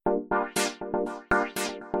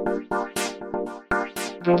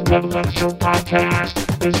The Level Up Show podcast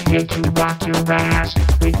is here to rock your ass.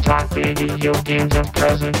 We talk video games of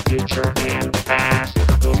present, future, and past.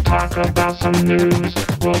 We'll talk about some news,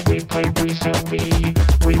 what we played recently.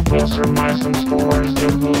 We will surmise some scores,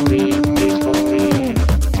 you'll believe, please believe.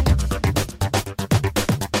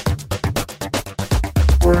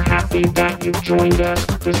 We're happy that you've joined us,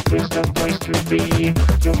 this is the place to be.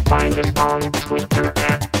 You'll find us on Twitter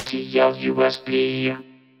at TLUSP.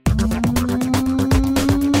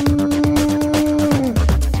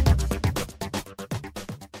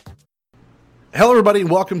 Hello, everybody, and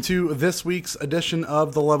welcome to this week's edition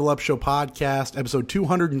of the Level Up Show podcast, episode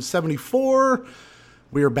 274.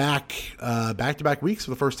 We are back, back-to-back weeks for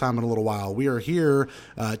the first time in a little while. We are here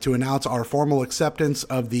to announce our formal acceptance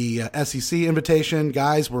of the SEC invitation.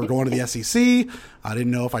 Guys, we're going to the SEC. I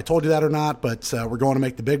didn't know if I told you that or not, but we're going to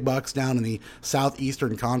make the big bucks down in the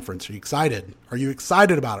Southeastern Conference. Are you excited? Are you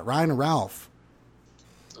excited about it, Ryan or Ralph?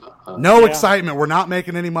 No excitement. We're not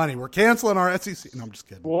making any money. We're canceling our SEC. No, I'm just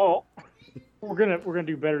kidding. Well, we're gonna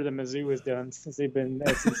do better than Mizzou has done since they've been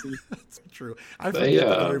SEC. That's true. I forget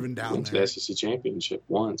that they're even down went there. to the SEC championship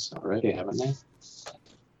once already, haven't they?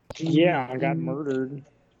 Yeah, I got murdered.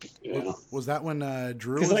 Yeah. Was that when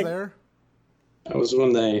Drew was there? That was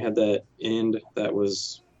when they had that end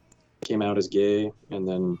that came out as gay, and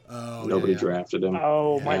then nobody drafted him.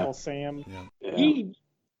 Oh, yeah. Michael Sam. Yeah.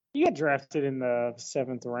 He got drafted in the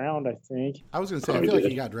 7th round, I think. I was going to say, I feel like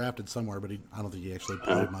he got drafted somewhere, but I don't think he actually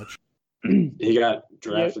played much. He got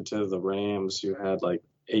drafted to the Rams, who had like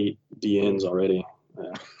 8 DNs already.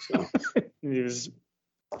 Yeah, so. He was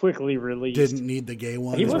quickly released. Didn't need the gay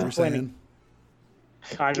one. He was playing.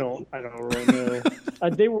 I don't really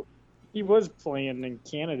know. He was playing in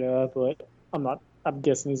Canada, but I'm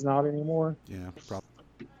guessing he's not anymore. Yeah,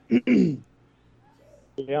 probably.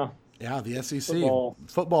 Yeah. Yeah, the SEC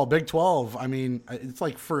football, Big 12. I mean, it's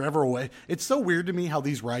like forever away. It's so weird to me how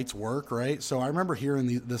these rights work, right? So I remember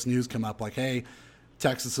hearing this news come up, like, hey,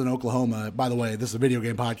 Texas and Oklahoma. By the way, this is a video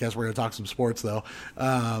game podcast. We're going to talk some sports, though.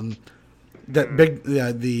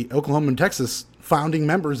 The Oklahoma and Texas founding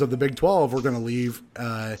members of the Big 12 were going to leave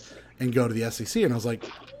and go to the SEC, and I was like,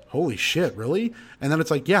 holy shit, really? And then it's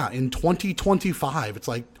like, yeah, in 2025, it's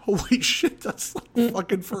like, holy shit, that's like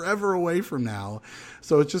fucking forever away from now.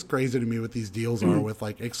 So it's just crazy to me what these deals are with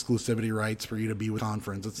like exclusivity rights for you to be with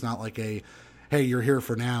conference. It's not like hey, you're here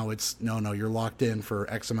for now. It's no, you're locked in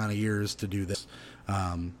for X amount of years to do this.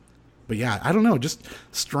 But yeah, I don't know, just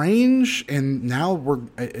strange. And now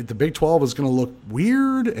the Big 12 is going to look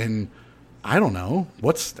weird, and I don't know.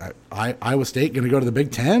 What's Iowa State going to go to the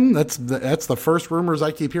Big 10? That's the first rumors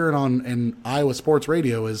I keep hearing on in Iowa sports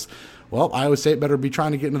radio is, well, Iowa State better be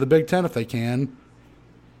trying to get into the Big 10 if they can.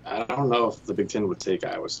 I don't know if the Big 10 would take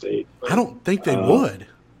Iowa State. I don't think they would.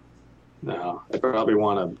 No, they probably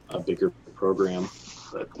want a bigger program,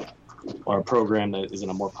 or a program that is in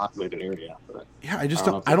a more populated area. But yeah, I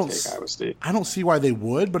don't take Iowa State. I don't see why they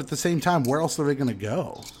would, but at the same time, where else are they going to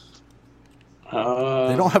go?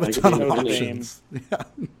 They don't have a ton of options. Yeah,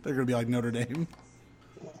 they're going to be like Notre Dame.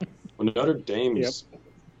 Well, Notre Dame's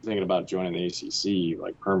thinking about joining the ACC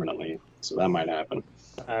like permanently, so that might happen.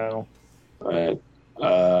 Oh, but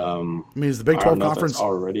I mean, is the Big 12 conference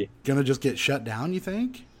already going to just get shut down? You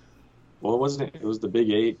think? Well, it wasn't. It was the Big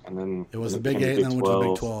 8, and then it was the Big 8, and then went to the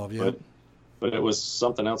Big 12. Yeah, but it was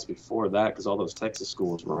something else before that because all those Texas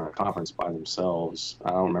schools were in a conference by themselves.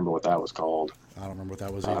 I don't remember what that was called. I don't remember what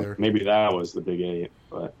that was either. Maybe that was the Big 8,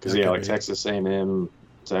 but because like Texas A&M,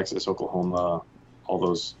 Texas, Oklahoma, all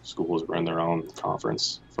those schools were in their own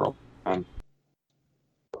conference for a long time.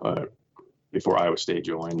 But before Iowa State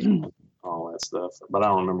joined, all that stuff. But I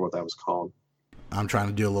don't remember what that was called. I'm trying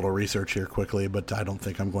to do a little research here quickly, but I don't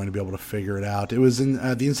think I'm going to be able to figure it out. It was in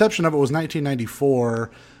the inception of it was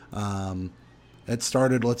 1994. It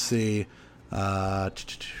started. Let's see.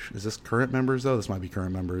 Is this current members though? This might be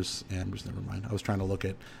current members. And never mind. I was trying to look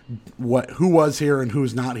at who was here and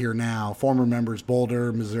who's not here now. Former members: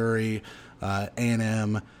 Boulder, Missouri,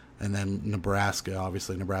 A&M, and then Nebraska.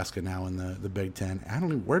 Obviously, Nebraska now in the Big 10. I don't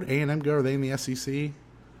know where did A&M go. Are they in the SEC?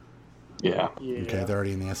 Yeah. Okay, they're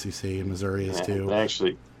already in the SEC, and Missouri is too.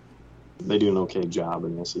 They do an okay job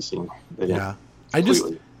in the SEC. They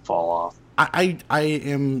didn't fall off.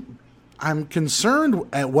 I'm concerned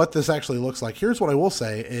at what this actually looks like. Here's what I will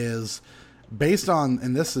say is based on,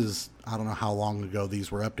 and this is, I don't know how long ago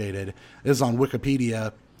these were updated, is on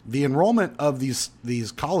Wikipedia. The enrollment of these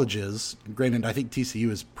colleges, granted, I think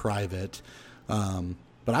TCU is private, but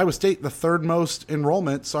Iowa State, the third most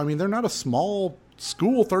enrollment. So, I mean, they're not a small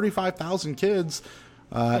school, 35,000 kids.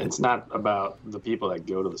 It's not about the people that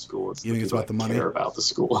go to the school. It's You think it's about the money? Care about the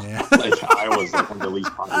school. Yeah. Like Iowa's like one of the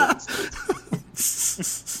least popular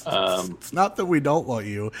states. It's not that we don't want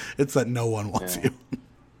you; it's that no one wants you.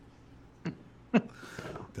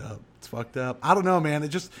 It's fucked up. I don't know, man.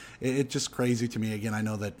 It's just crazy to me. Again, I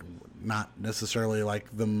know that not necessarily like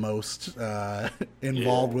the most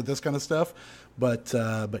involved with this kind of stuff, but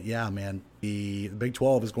yeah, man, the Big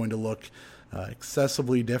 12 is going to look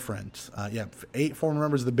excessively different. 8 former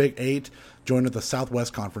members of the Big 8 joined with the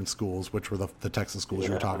Southwest Conference schools, which were the Texas schools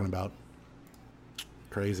you were talking about.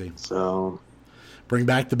 Crazy. So bring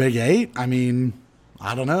back the Big 8. I mean,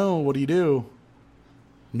 I don't know. What do you do?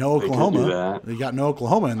 No Oklahoma. You got no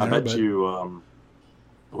Oklahoma in there. I bet you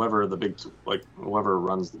whoever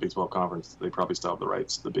runs the Big 12 conference, they probably still have the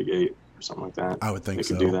rights to the Big 8 or something like that. I would think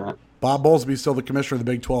so. They could do that. Bob Bowlesby's still the commissioner of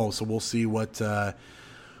the Big 12, so we'll see what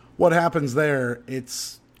happens there.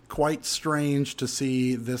 It's quite strange to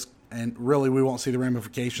see this, and really we won't see the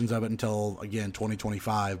ramifications of it until, again,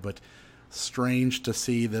 2025, but strange to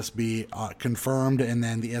see this be confirmed and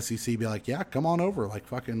then the SEC be like, yeah, come on over. Like,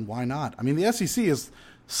 fucking, why not? I mean, the SEC is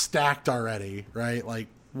stacked already, right? Like,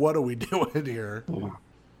 what are we doing here?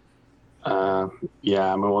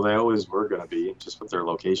 Yeah, I mean, well, they always were going to be, just with their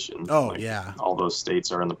location. Oh, like, yeah. All those states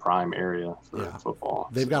are in the prime area for football.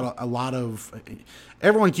 They've got a lot of...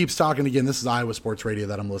 Everyone keeps talking, again, this is Iowa Sports Radio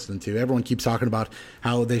that I'm listening to. Everyone keeps talking about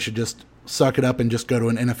how they should just suck it up and just go to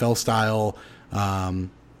an NFL-style,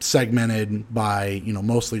 segmented by,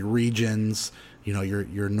 mostly regions,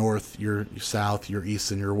 your north, your south, your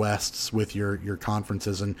east, and your wests with your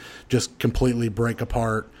conferences, and just completely break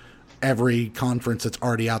apart every conference that's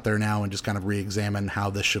already out there now and just kind of re-examine how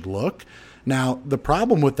this should look. Now, the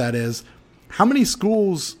problem with that is, how many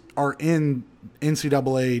schools are in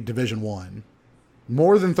NCAA Division I?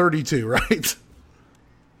 More than 32, right?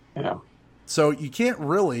 Yeah. So you can't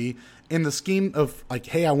really, in the scheme of like,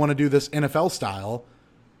 hey, I want to do this NFL style,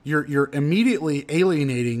 you're immediately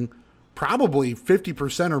alienating probably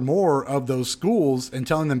 50% or more of those schools and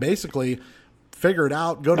telling them basically, figure it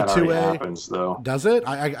out, go to 2A. Happens, though. Does it?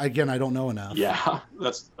 I don't know enough. Yeah,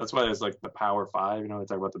 that's why there's like the Power 5. They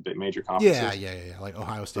talk about the big major conferences. Yeah. Like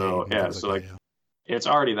Ohio State. So it's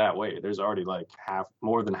already that way. There's already like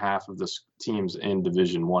more than half of the teams in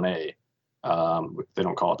Division 1A. They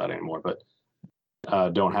don't call it that anymore, but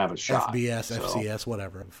don't have a shot. FBS, FCS,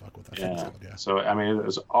 whatever the fuck with that shit. Yeah. So I mean,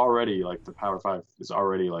 it's already like the Power 5 is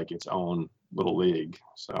already like its own little league.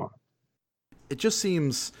 So it just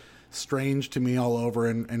seems strange to me all over.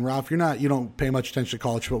 And Ralph, you don't pay much attention to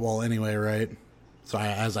college football anyway, right? So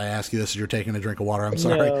as I ask you this, as you're taking a drink of water, I'm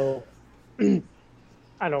sorry. No.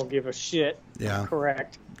 I don't give a shit. Yeah.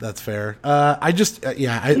 Correct. That's fair.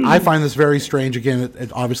 I find this very strange. Again,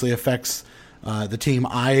 it obviously affects the team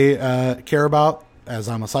I care about, as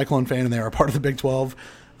I'm a Cyclone fan and they are a part of the Big 12.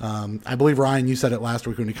 I believe, Ryan, you said it last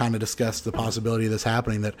week when we kind of discussed the possibility of this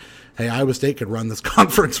happening, that, hey, Iowa State could run this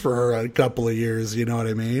conference for a couple of years, you know what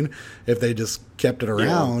I mean, if they just kept it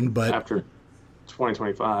around. But after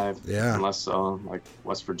 2025, unless like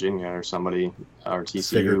West Virginia or somebody, or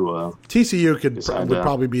TCU. TCU would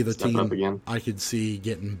probably be the team I could see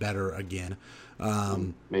getting better again.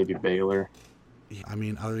 Maybe Baylor. I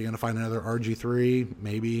mean, are they going to find another RG3?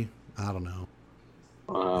 Maybe. I don't know.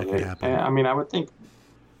 That could happen. I mean, I would think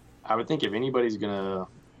if anybody's going to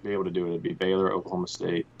be able to do it, it'd be Baylor, Oklahoma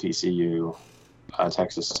State, TCU,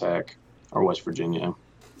 Texas Tech, or West Virginia.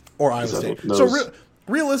 Or Iowa State. So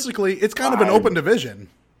realistically, it's kind of an open division.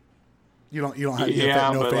 You don't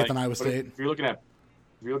have no faith in Iowa State. If you're looking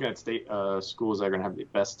at state schools that are going to have the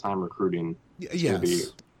best time recruiting, it's going to be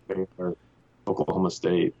Baylor, Oklahoma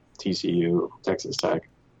State, TCU, Texas Tech,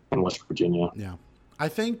 and West Virginia. Yeah. I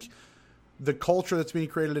think the culture that's being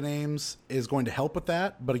created in Ames is going to help with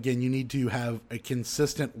that. But again, you need to have a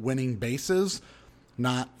consistent winning basis,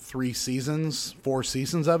 not 4 seasons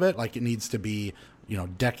of it. Like, it needs to be,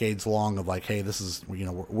 decades long of like, hey, this is,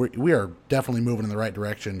 we are definitely moving in the right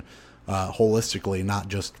direction holistically, not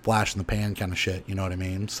just flash in the pan kind of shit. You know what I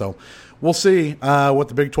mean? So we'll see what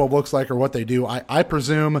the Big 12 looks like or what they do. I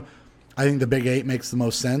presume, I think the Big 8 makes the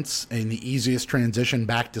most sense and the easiest transition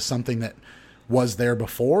back to something that was there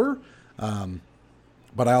before.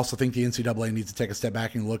 But I also think the NCAA needs to take a step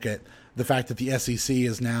back and look at the fact that the SEC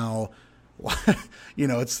is now,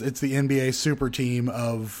 it's the NBA super team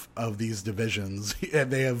of these divisions.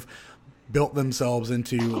 They have built themselves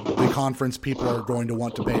into the conference people are going to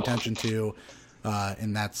want to pay attention to,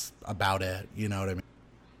 and that's about it. You know what I mean?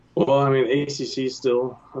 Well, I mean, ACC is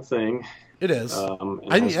still a thing. It is.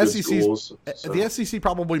 I think the SEC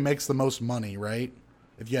probably makes the most money, right?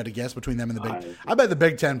 If you had to guess between them and the Big, I bet the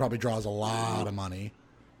Big Ten probably draws a lot of money.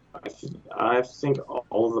 I think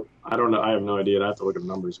all of the. I don't know. I have no idea. I have to look at the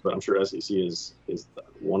numbers, but I'm sure SEC is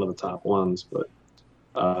one of the top ones. But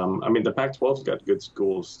I mean, the Pac-12's got good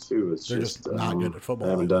schools too. It's They're just not good at football.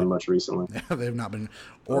 They haven't done much recently. Yeah, they've not been.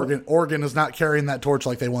 Oregon is not carrying that torch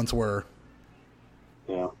like they once were.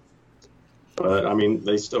 Yeah. But, I mean,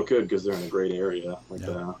 they still could because they're in a great area. Like,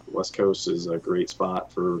 the West Coast is a great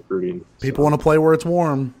spot for recruiting. People want to play where it's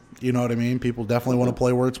warm. You know what I mean? People definitely want to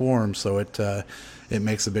play where it's warm, so it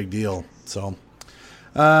makes a big deal. So,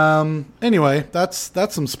 anyway, that's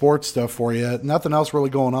some sports stuff for you. Nothing else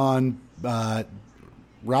really going on.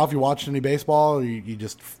 Ralph, you watched any baseball, or you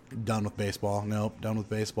just done with baseball? Nope, done with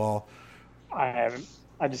baseball. I haven't.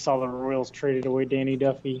 I just saw the Royals traded away Danny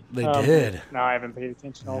Duffy. They did. No, I haven't paid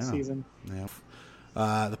attention all season. Yeah.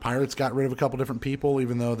 The Pirates got rid of a couple different people,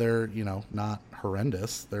 even though they're not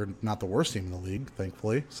horrendous. They're not the worst team in the league,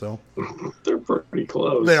 thankfully. So they're pretty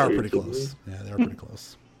close. They are pretty close. Yeah, they are pretty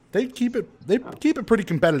close. They keep it pretty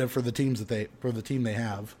competitive for the team they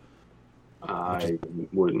have. I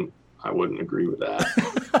wouldn't agree with that.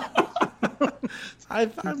 I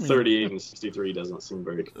mean, 38 and 63 doesn't seem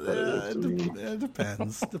very competitive to me. It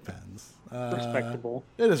depends. Respectable.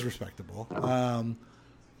 It is respectable.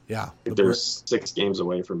 Yeah. They're 6 games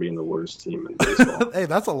away from being the worst team in baseball. Hey,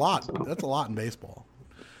 that's a lot. So. That's a lot in baseball.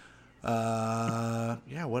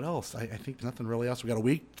 Yeah. What else? I think nothing really else. We got a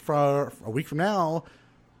week from now.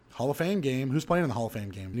 Hall of Fame game. Who's playing in the Hall of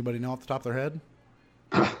Fame game? Anybody know off the top of their head?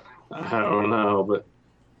 I don't know, but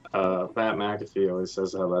Pat McAfee always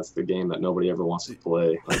says how that's the game that nobody ever wants to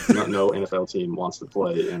play. Like no NFL team wants to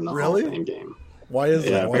play in the Hall of Fame game. Why is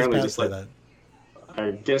that? Why apparently does Pat say that?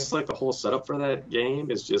 I guess like the whole setup for that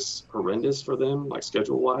game is just horrendous for them, like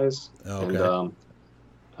schedule wise. Okay.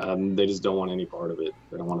 And they just don't want any part of it.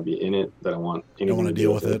 They don't want to be in it. They don't want anything don't want to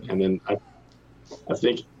deal with it. And then I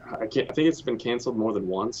think it's been canceled more than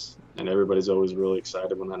once, and everybody's always really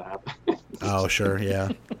excited when that happens. Oh, sure, yeah.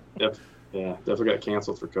 Yeah, definitely got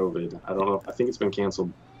canceled for COVID. I don't know. I think it's been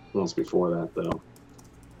canceled once before that, though.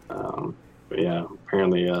 But yeah,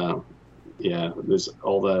 apparently, there's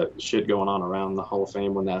all that shit going on around the Hall of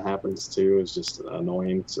Fame when that happens too. It's just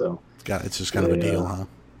annoying. So it's just kind of a deal, huh?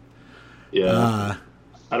 Yeah.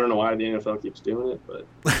 I don't know why the NFL keeps doing it, but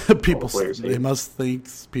they must think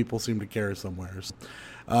people seem to care somewhere.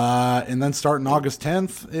 And then starting August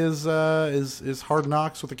 10th is Hard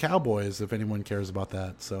Knocks with the Cowboys, if anyone cares about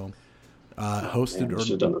that. So. Hosted should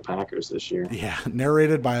have done the Packers this year. Yeah,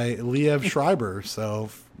 narrated by Liev Schreiber. So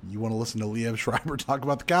if you want to listen to Liev Schreiber talk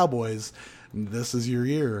about the Cowboys, this is your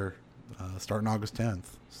year, starting August 10th.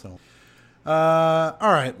 So, all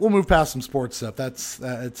right, we'll move past some sports stuff. That's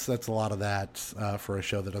a lot of that for a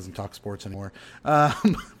show that doesn't talk sports anymore.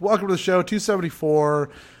 Welcome to the show, 274.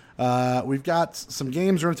 We've got some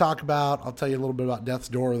games we're going to talk about. I'll tell you a little bit about Death's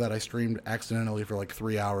Door that I streamed accidentally for like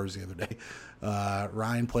 3 hours the other day.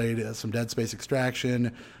 Ryan played some Dead Space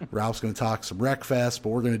Extraction. Ralph's going to talk some Wreckfest, but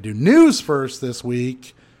we're going to do news first this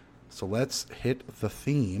week. So let's hit the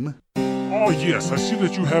theme. Oh, yes, I see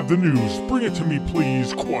that you have the news. Bring it to me,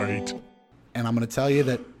 please, quite. And I'm going to tell you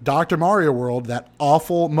that Dr. Mario World, that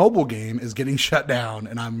awful mobile game, is getting shut down,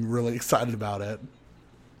 and I'm really excited about it.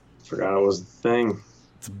 Forgot it was the thing.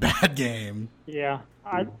 It's a bad game. Yeah.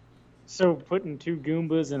 So putting 2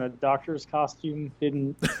 Goombas in a doctor's costume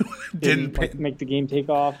didn't make the game take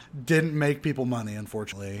off. Didn't make people money,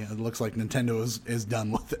 unfortunately. It looks like Nintendo is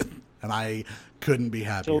done with it, and I couldn't be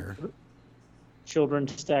happier. Children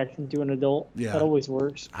stacked into an adult. Yeah, that always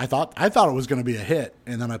works. I thought it was going to be a hit,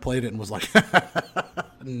 and then I played it and was like,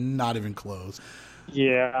 not even close.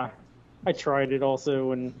 Yeah, I tried it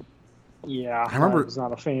also, and yeah, I remember I was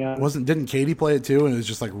not a fan. Didn't Katie play it too, and it was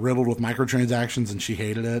just like riddled with microtransactions, and she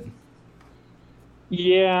hated it?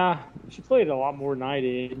 Yeah, she played it a lot more than I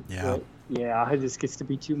did. Yeah. But yeah, it just gets to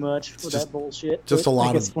be too much for that bullshit. Just but a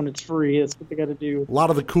lot I guess when it's free, that's what they got to do. A lot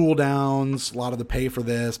of the cooldowns, a lot of the pay for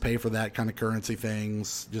this, pay for that kind of currency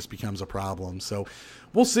things just becomes a problem. So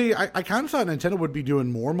we'll see. I kind of thought Nintendo would be doing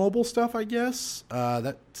more mobile stuff, I guess.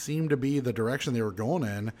 That seemed to be the direction they were going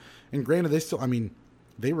in. And granted,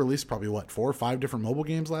 they released probably, 4 or 5 different mobile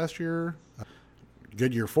games last year.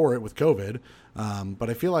 Good year for it with COVID. But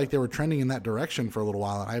I feel like they were trending in that direction for a little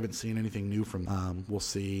while, and I haven't seen anything new from them. We'll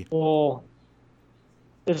see. Well,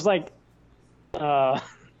 there's I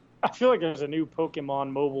feel like there's a new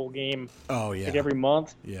Pokemon mobile game. Oh, yeah. Like every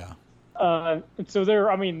month. Yeah. And so they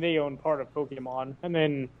own part of Pokemon. And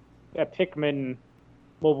then that Pikmin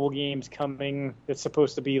mobile game's coming that's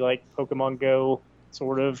supposed to be like Pokemon Go,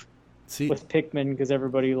 sort of. With Pikmin, because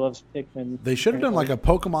everybody loves Pikmin. They should have done like a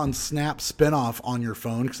Pokemon Snap spinoff on your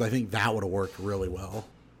phone, because I think that would have worked really well.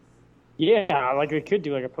 Yeah, like they could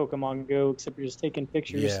do like a Pokemon Go, except you're just taking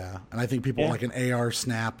pictures. Yeah, and I think people like an AR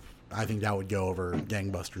snap. I think that would go over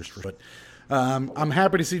gangbusters for sure. But I'm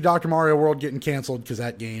happy to see Dr. Mario World getting canceled because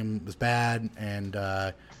that game was bad, and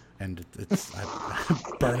it's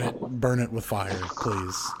burn it with fire,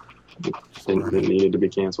 please. It needed to be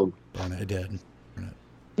canceled. Burn it. It did. Burn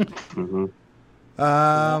it.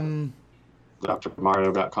 Mm-hmm. Dr.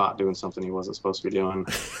 Mario got caught doing something he wasn't supposed to be doing.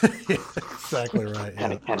 Exactly right.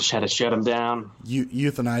 Yeah. Had to shut him down.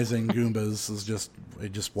 Euthanizing Goombas is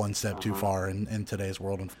just one step too far in today's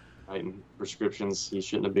world. Writing prescriptions he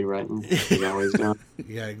shouldn't be writing. He's doing.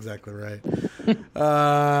 Yeah, exactly right.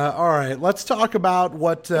 All right, let's talk about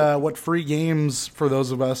what free games for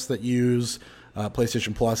those of us that use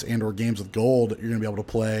PlayStation Plus and or games with gold you're going to be able to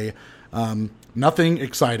play. Nothing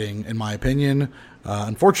exciting, in my opinion.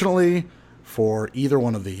 Unfortunately, for either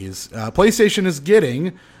one of these. PlayStation is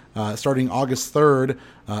getting, starting August 3rd,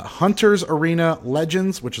 Hunter's Arena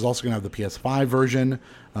Legends, which is also going to have the PS5 version,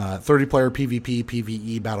 30-player PvP,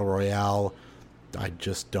 PvE Battle Royale. I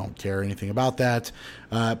just don't care anything about that.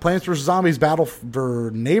 Plants vs. Zombies Battle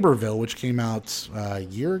for Neighborville, which came out a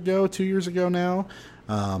year ago, 2 years ago now.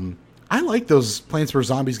 I like those Plants vs.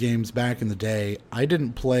 Zombies games back in the day. I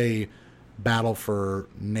didn't play Battle for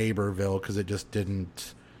Neighborville because it just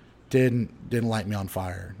didn't light me on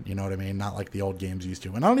fire. You know what I mean? Not like the old games used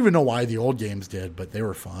to. And I don't even know why the old games did, but they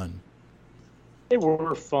were fun. They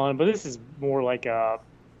were fun, but this is more like a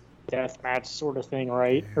deathmatch sort of thing,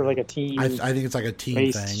 right? Or like a team. I think it's like a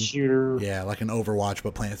team thing. Shooter. Yeah, like an Overwatch,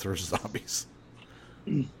 but Plants vs. Zombies.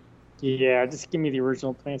 Yeah, just give me the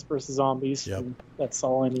original Plants vs. Zombies. Yep. That's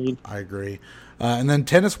all I need. I agree. And then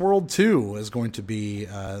Tennis World 2 is going to be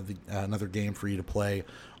another game for you to play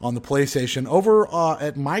on the PlayStation. Over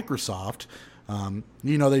at Microsoft,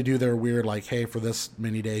 they do their weird, like, hey, for this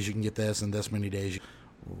many days you can get this, and this many days,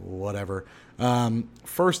 whatever.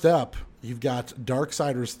 First up, you've got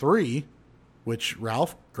Darksiders 3, which,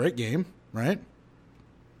 Ralph, great game, right?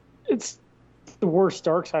 It's the worst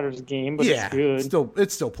Darksiders game, but it's good.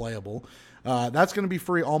 It's still playable. That's going to be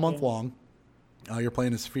free all month long. You're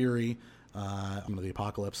playing as Fury under the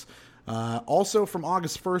Apocalypse. Also, from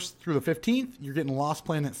August 1st through the 15th, you're getting Lost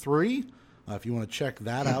Planet 3. If you want to check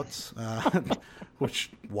that out, which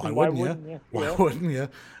why wouldn't you? Why wouldn't you?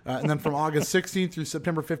 And then from August 16th through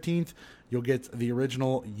September 15th, you'll get the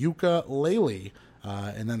original Yooka-Laylee.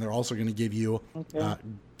 And then they're also going to give you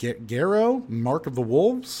Garrow, Mark of the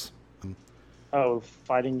Wolves.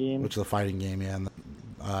 Fighting game. Which is a fighting game, yeah.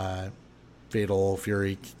 And, Fatal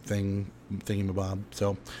Fury thingy-mabob.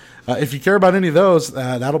 So, if you care about any of those,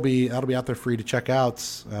 that'll be out there for you to check out,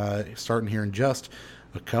 starting here in just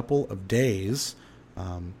a couple of days.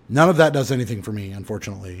 None of that does anything for me,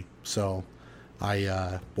 unfortunately. So,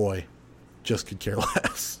 I just could care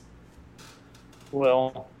less.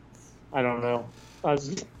 Well, I don't know. I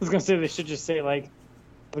was gonna say they should just say like,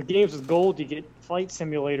 the games with gold you get Flight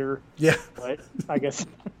Simulator. Yeah. But I guess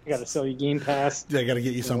I got to sell you Game Pass. They got to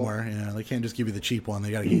get you somewhere. Yeah, they can't just give you the cheap one.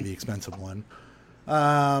 They got to give you the expensive one.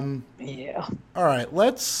 Yeah. All right,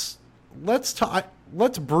 let's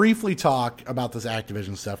briefly talk about this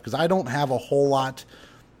Activision stuff because I don't have a whole lot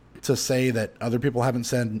to say that other people haven't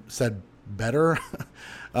said better.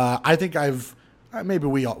 I think maybe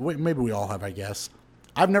we all have, I guess.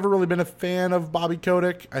 I've never really been a fan of Bobby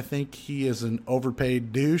Kotick. I think he is an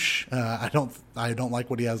overpaid douche. I don't like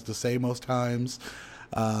what he has to say most times.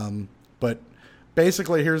 But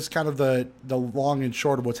basically, here's kind of the long and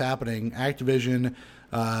short of what's happening. Activision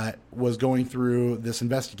was going through this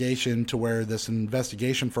investigation to where this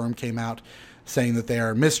investigation firm came out saying that they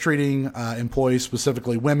are mistreating employees,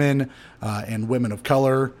 specifically women and women of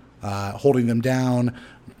color, holding them down,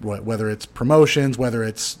 whether it's promotions, whether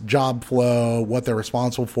it's job flow, what they're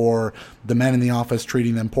responsible for, the men in the office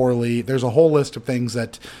treating them poorly. There's a whole list of things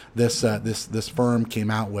that this firm came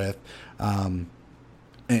out with.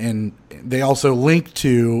 And they also link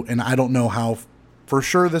to, and I don't know how for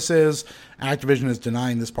sure this is, Activision is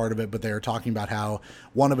denying this part of it, but they are talking about how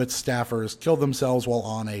one of its staffers killed themselves while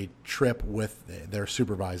on a trip with their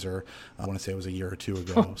supervisor. I want to say it was a year or two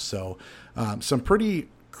ago. So some pretty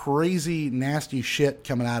crazy, nasty shit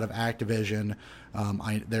coming out of Activision.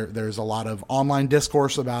 There's a lot of online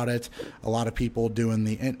discourse about it. A lot of people doing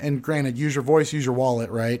and granted, use your voice, use your wallet,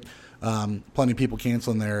 right? Plenty of people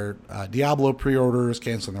canceling their Diablo pre-orders,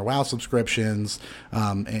 canceling their WoW subscriptions,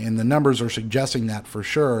 and the numbers are suggesting that for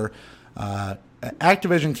sure.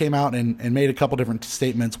 Activision came out and made a couple different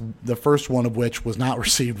statements. The first one of which was not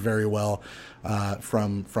received very well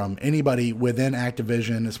from anybody within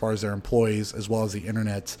Activision as far as their employees as well as the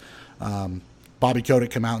internet. Bobby Kotick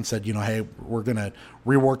come out and said, hey, we're going to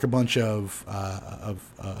rework a bunch of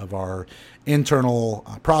our internal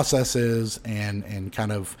processes and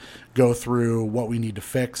kind of go through what we need to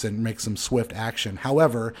fix and make some swift action.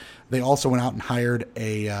 However, they also went out and hired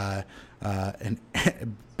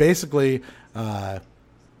basically,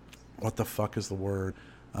 what the fuck is the word?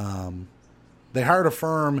 They hired a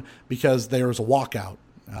firm because there was a walkout.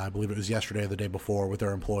 I believe it was yesterday or the day before with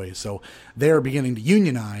their employees. So they're beginning to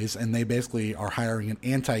unionize, and they basically are hiring an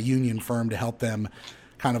anti-union firm to help them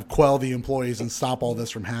kind of quell the employees and stop all this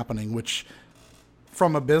from happening, which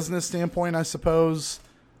from a business standpoint, I suppose,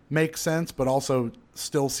 makes sense, but also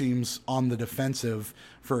still seems on the defensive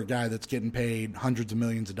for a guy that's getting paid hundreds of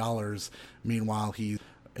millions of dollars. Meanwhile, he's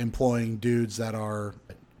employing dudes that are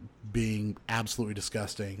being absolutely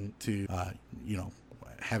disgusting to,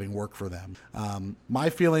 having work for them. My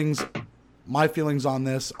feelings on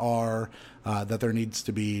this are that there needs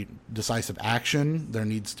to be decisive action. There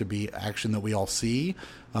needs to be action that we all see.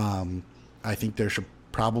 I think there should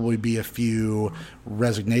probably be a few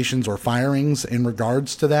resignations or firings in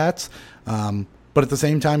regards to that. But at the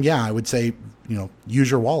same time, I would say,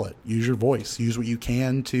 use your wallet, use your voice, use what you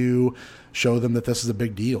can to show them that this is a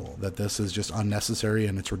big deal, that this is just unnecessary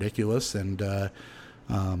and it's ridiculous. And,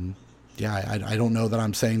 I don't know that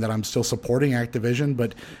I'm saying that I'm still supporting Activision,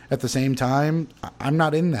 but at the same time, I'm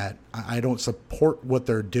not in that. I don't support what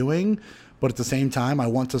they're doing, but at the same time, I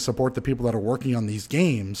want to support the people that are working on these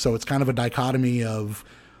games. So it's kind of a dichotomy of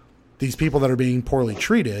these people that are being poorly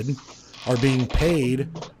treated are being paid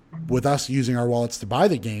with us using our wallets to buy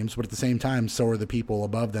the games, but at the same time, so are the people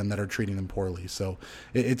above them that are treating them poorly. So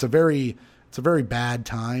it's a very bad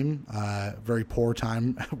time, very poor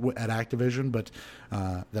time at Activision, but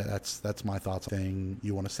that's my thoughts. Thing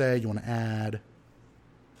you want to say, you want to add?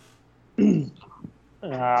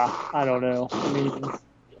 I don't know. I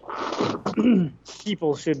mean,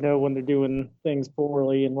 people should know when they're doing things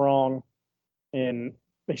poorly and wrong, and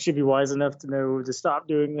they should be wise enough to know to stop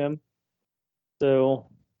doing them. So,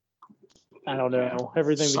 I don't know.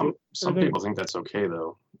 Some people think that's okay,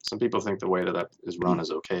 though. Some people think the way that is run is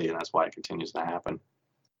okay, and that's why it continues to happen.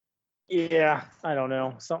 Yeah, I don't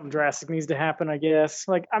know. Something drastic needs to happen, I guess.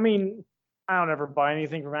 I don't ever buy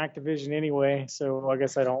anything from Activision anyway, so I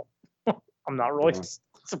guess I'm not really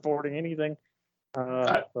supporting anything.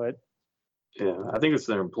 But yeah, I think it's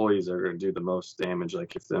their employees that are going to do the most damage.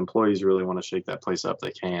 Like, if the employees really want to shake that place up,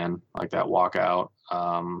 they can. Like that walkout.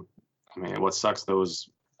 What sucks though is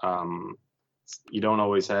you don't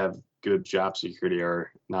always have good job security,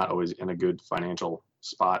 or not always in a good financial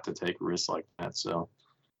spot to take risks like that. So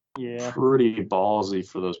yeah, pretty ballsy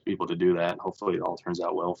for those people to do that. Hopefully it all turns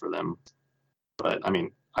out well for them. But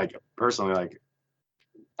personally,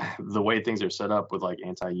 the way things are set up with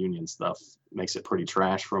anti-union stuff makes it pretty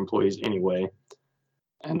trash for employees anyway.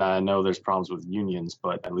 And I know there's problems with unions,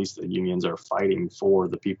 but at least the unions are fighting for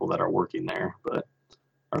the people that are working there, or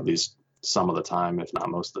at least some of the time, if not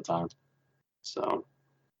most of the time. So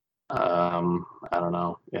I don't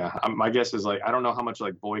know. Yeah, my guess is I don't know how much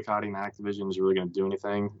boycotting Activision is really going to do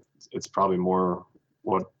anything. It's probably more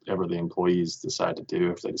whatever the employees decide to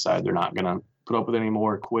do. If they decide they're not going to put up with it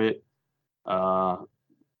anymore, quit. A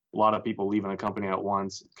lot of people leaving a company at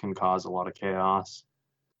once can cause a lot of chaos.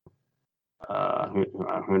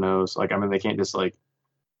 Who knows? They can't just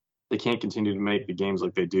they can't continue to make the games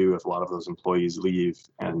like they do if a lot of those employees leave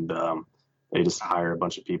and they just hire a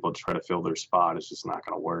bunch of people to try to fill their spot. It's just not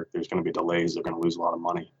going to work. There's going to be delays. They're going to lose a lot of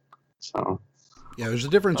money. So yeah, there's a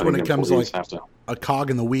difference when it comes to a cog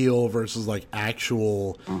in the wheel versus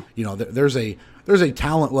actual. There's a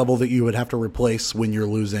talent level that you would have to replace when you're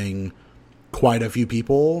losing quite a few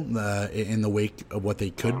people in the wake of what they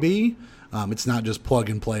could be. It's not just plug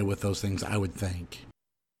and play with those things, I would think.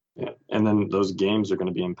 Yeah, and then those games are going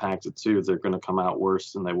to be impacted too. They're going to come out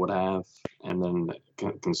worse than they would have, and then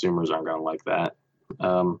consumers aren't going to like that.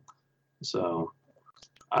 So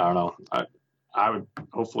I don't know. I would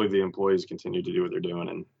hopefully the employees continue to do what they're doing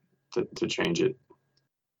and to change it,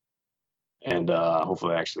 and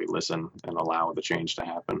hopefully actually listen and allow the change to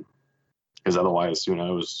happen. Because otherwise, who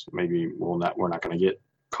knows? Maybe we're not going to get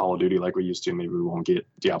Call of Duty like we used to. Maybe we won't get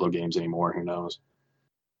Diablo games anymore. Who knows?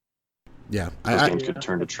 Yeah, those games could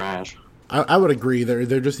turn to trash. I would agree.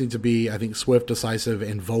 There just needs to be, I think, swift, decisive,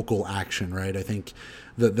 and vocal action. Right. I think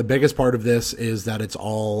the biggest part of this is that it's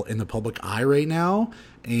all in the public eye right now,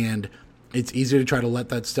 and it's easy to try to let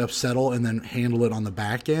that stuff settle and then handle it on the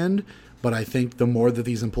back end. But I think the more that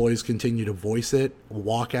these employees continue to voice it,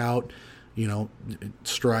 walk out,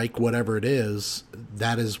 strike, whatever it is,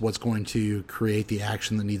 that is what's going to create the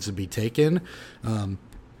action that needs to be taken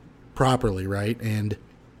properly, right? And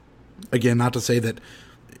again, not to say that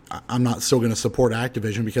I'm not still going to support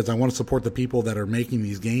Activision, because I want to support the people that are making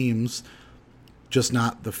these games, just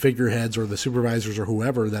not the figureheads or the supervisors or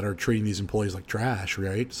whoever that are treating these employees like trash,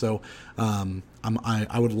 right? So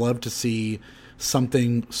I would love to see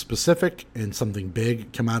something specific and something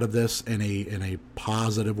big come out of this in a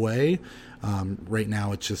positive way. Right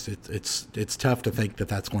now, it's just it's tough to think that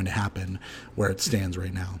that's going to happen where it stands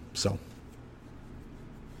right now. So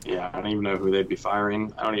yeah, I don't even know who they'd be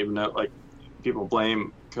firing. I don't even know. Like, people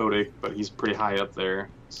blame GOTY, but he's pretty high up there.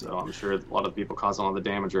 So I'm sure a lot of the people causing all the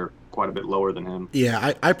damage are quite a bit lower than him.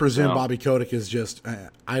 Yeah, I presume Bobby Kotick is just,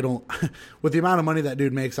 I don't, with the amount of money that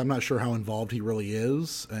dude makes, I'm not sure how involved he really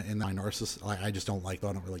is in the narcissist. I just don't like,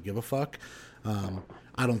 I don't really give a fuck.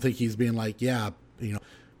 I don't think he's being like, yeah, you know,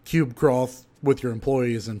 cube crawl with your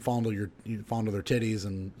employees and fondle their titties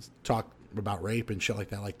and talk about rape and shit like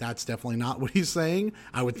that. Like, that's definitely not what he's saying,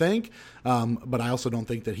 I would think. But I also don't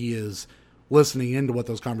think that he is listening into what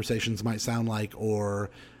those conversations might sound like, or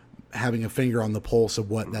having a finger on the pulse of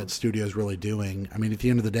what that studio is really doing. I mean, at the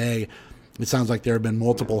end of the day, it sounds like there have been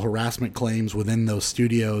multiple harassment claims within those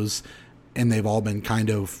studios, and they've all been kind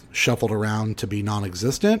of shuffled around to be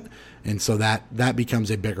non-existent. And so that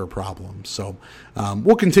becomes a bigger problem. So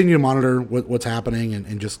we'll continue to monitor what's happening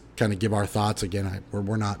and just kind of give our thoughts. Again,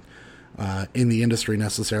 we're not in the industry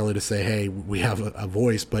necessarily to say, hey, we have a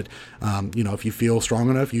voice, but you know, if you feel strong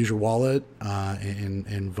enough, use your wallet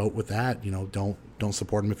and vote with that. You know, don't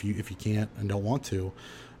support them if you can't and don't want to.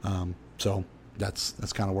 So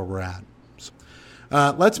that's kind of where we're at. So,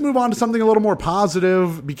 let's move on to something a little more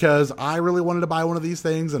positive, because I really wanted to buy one of these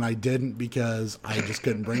things and I didn't, because I just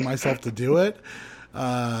couldn't bring myself to do it.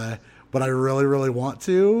 But I really, really want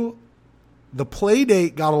to. The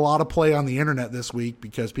Playdate got a lot of play on the internet this week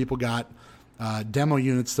because people got demo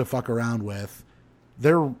units to fuck around with.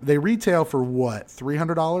 They retail for what,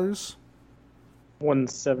 $300?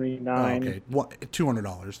 $179. Oh, okay,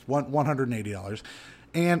 $200, $180,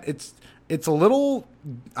 and it's a little.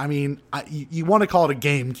 I mean, you want to call it a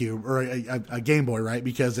GameCube or a Game Boy, right?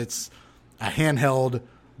 Because it's a handheld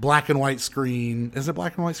black and white screen. Is it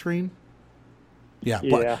black and white screen? Yeah.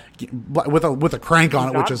 With a crank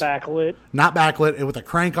on it, which is not backlit, and with a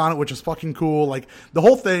crank on it, which is fucking cool. Like, the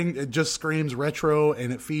whole thing, it just screams retro,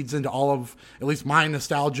 and it feeds into all of, at least my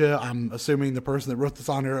nostalgia. I'm assuming the person that wrote this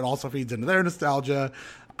on here, it also feeds into their nostalgia.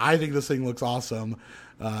 I think this thing looks awesome.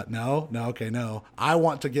 No. I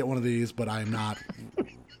want to get one of these, but I'm not.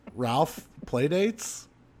 Ralph, Playdates?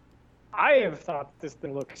 I have thought this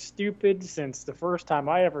thing looked stupid since the first time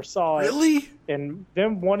I ever saw it. Really? And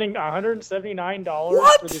them wanting $179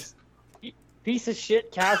 what? for this piece of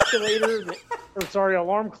shit calculator,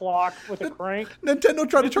 alarm clock with a crank. Nintendo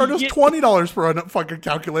tried to charge us $20 for a fucking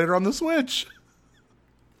calculator on the Switch.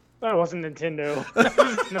 That wasn't Nintendo. That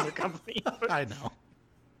was another company. I know.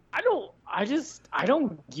 I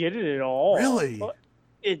don't get it at all. Really?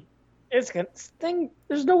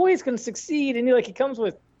 There's no way it's gonna succeed. And it comes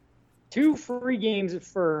with 2 free games at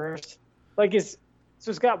first. It's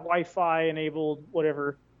got Wi-Fi enabled,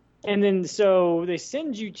 whatever. And then so they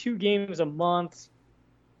send you 2 games a month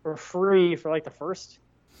for free for the first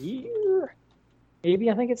year.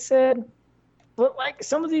 Maybe, I think it said. But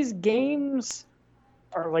some of these games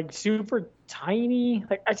are super tiny.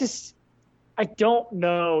 I don't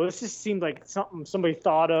know. This just seemed like something somebody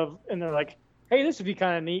thought of, and they're like, hey, this would be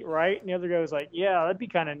kind of neat, right? And the other guy was like, yeah, that'd be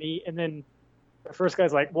kind of neat. And then the first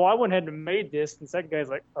guy's like, well, I went ahead and made this. And the second guy's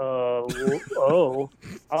like, I was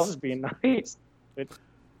just being nice. But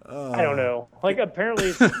I don't know. Apparently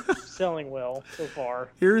it's selling well so far.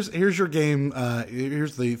 Here's your game.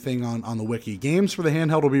 Here's the thing on the wiki. Games for the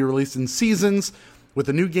handheld will be released in seasons, with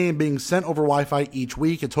the new game being sent over Wi-Fi each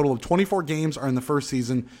week. A total of 24 games are in the first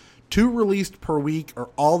season. 2 released per week are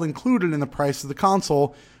all included in the price of the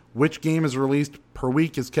console. Which game is released per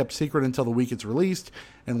week is kept secret until the week it's released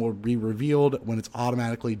and will be revealed when it's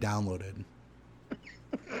automatically downloaded.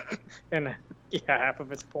 And half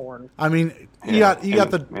of it's porn. I mean, you got the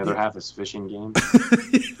other half is fishing games.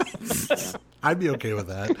 Yeah. I'd be okay with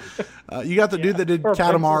that. You got the dude that did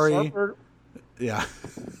Katamari. Yeah.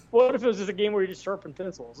 What if it was just a game where you just sharpen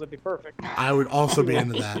pencils? That'd be perfect. I would also be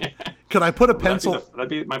into that. Could I put a pencil?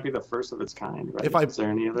 That might be the first of its kind, right? Is there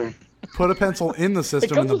any other? Put a pencil in the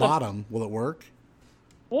system in the bottom, will it work?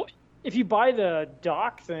 Well, if you buy the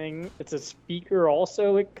dock thing, it's a speaker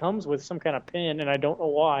also. It comes with some kind of pin, and I don't know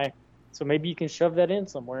why. So maybe you can shove that in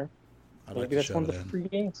somewhere. Maybe that's one of the free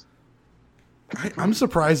games. I'm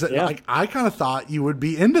surprised that I kind of thought you would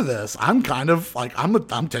be into this. I'm kind of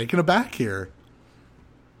I'm taken aback here.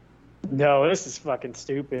 No, this is fucking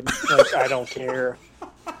stupid. I don't care.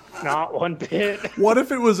 Not one bit. What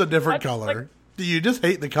if it was a different color? Do you just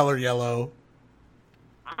hate the color yellow?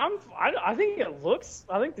 I think it looks.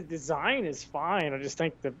 I think the design is fine. I just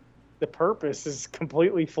think the purpose is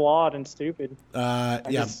completely flawed and stupid.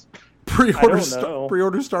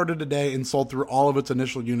 Pre-order started today and sold through all of its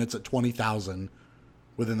initial units at 20,000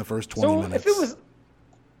 within the first 20 minutes.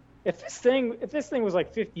 If this thing was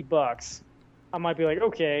like $50, I might be like,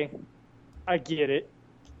 okay, I get it.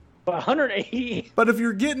 But 180. But if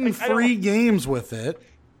you're getting free games with it,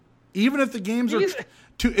 even if the games are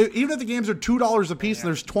 $2 a piece and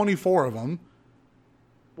there's 24 of them.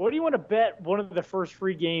 What do you want to bet? One of the first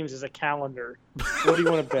free games is a calendar. What do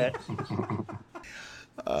you want to bet?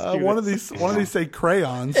 One of these say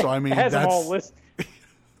crayons. So I mean, it has them all listed. It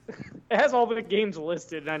has all the games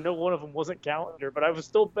listed, and I know one of them wasn't calendar, but I would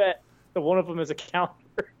still bet that one of them is a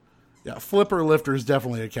calendar. Yeah, Flipper Lifter is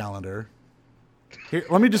definitely a calendar. Here,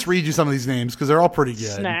 let me just read you some of these names because they're all pretty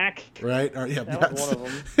good. Snack, right? Yeah, that was one of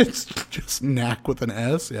them. It's just Knack with an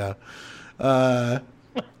S. Yeah.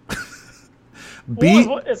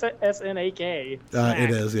 What is it? SNAK? It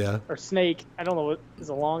is, yeah. Or Snake. I don't know. What is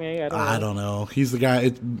a long A? I don't know. He's the guy.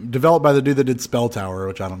 It's developed by the dude that did Spell Tower,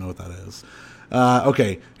 which I don't know what that is.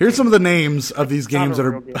 Okay, here's some of the names of these games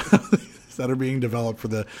that are being developed for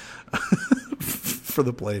the for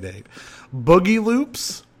the play date. Boogie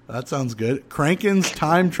Loops. That sounds good. Crankin's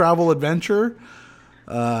Time Travel Adventure.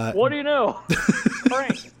 What do you know?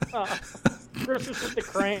 Crank. Christmas with the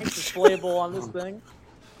Crank is playable on this thing.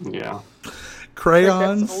 Yeah.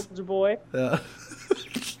 Crayons. Soldier Boy.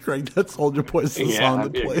 Craig, that Soldier Boy is the song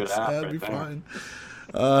that plays. That'd be fine.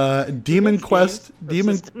 Demon Quest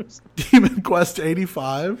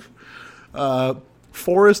 85.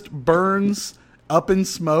 Forest Burns. Up in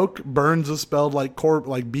Smoke. Burns is spelled like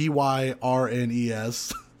Byrnes,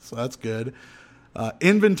 so that's good.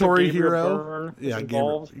 Inventory Hero. Yeah,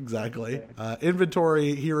 exactly. Okay.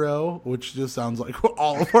 Inventory Hero, which just sounds like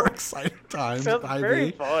all of our exciting times. Sounds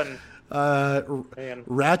very fun.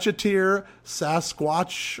 Ratcheteer,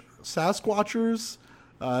 Sasquatchers,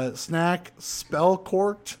 Snack,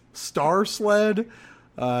 Spellcorked, Star Sled,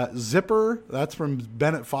 Zipper. That's from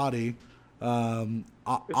Bennett Foddy.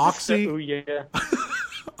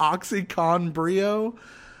 Oxycon Brio.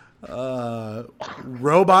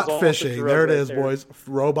 Robot Fishing. There it is, boys.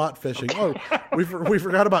 Robot Fishing. Oh, we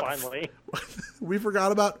forgot about we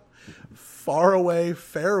forgot about Faraway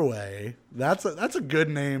Fairway. That's a good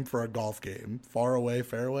name for a golf game. Faraway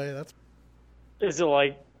Fairway. Is it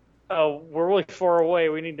like, oh, we're really far away.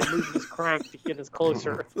 We need to move this crank to get us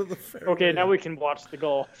closer. Okay, now we can watch the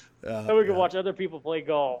golf. Now we can watch other people play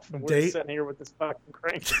golf. And we're just sitting here with this fucking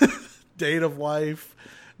crank. Date of Life,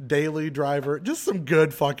 Daily Driver. Just some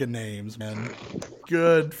good fucking names, man.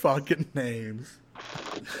 Good fucking names.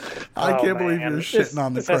 I can't believe you're shitting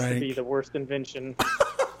on the crank. This has to be the worst invention.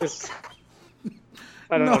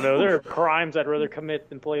 I don't know. There are crimes I'd rather commit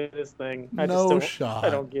than play this thing. I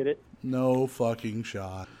don't get it. No fucking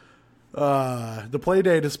shot. The play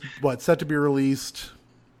date is set to be released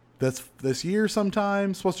this year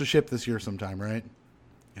sometime. Supposed to ship this year sometime, right?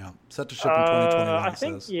 Yeah, set to ship in 2021. I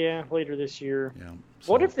think later this year. Yeah.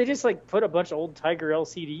 So. What if they just put a bunch of old Tiger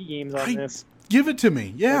LCD games on this? Give it to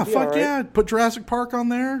me. Yeah, fuck yeah. Put Jurassic Park on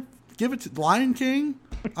there. Give it to Lion King.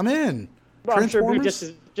 I'm in. Well, I'm sure it'd be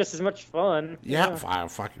just as much fun. Yeah. If I'm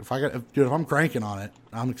cranking on it,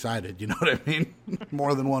 I'm excited. You know what I mean?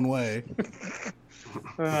 More than one way.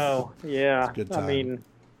 Oh yeah. It's a good time. I mean,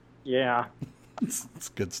 yeah. It's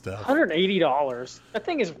good stuff. $180. That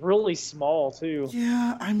thing is really small too.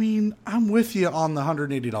 Yeah, I mean, I'm with you on the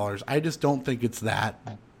 $180. I just don't think it's that.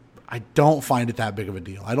 I don't find it that big of a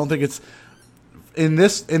deal. I don't think it's in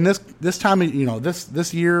this time.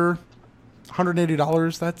 This year,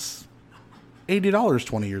 $180. That's $80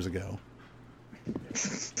 20 years ago.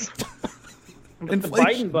 The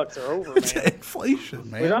Biden bucks are over, man. It's inflation,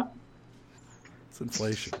 man. It's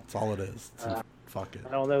inflation. That's all it is. Fuck it.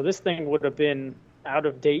 I don't know. This thing would have been out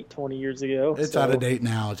of date 20 years ago. It's out of date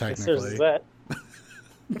now, technically. That.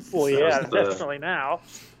 Well, yeah, definitely now.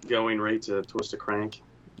 Going rate to twist a crank.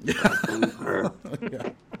 Yeah.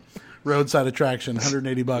 Roadside attraction,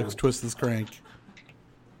 $180. Twist this crank.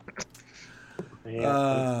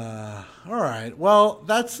 Yeah. All right. Well,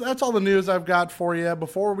 that's all the news I've got for you.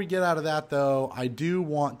 Before we get out of that, though, I do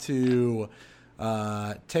want to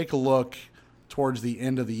take a look towards the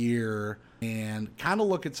end of the year and kind of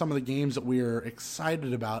look at some of the games that we are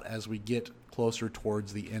excited about as we get closer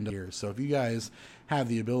towards the end of the year. So if you guys have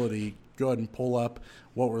the ability, go ahead and pull up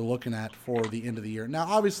what we're looking at for the end of the year. Now,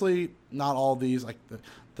 obviously, not all these, like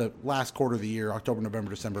the last quarter of the year, October,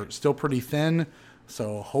 November, December, still pretty thin.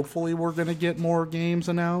 So hopefully we're going to get more games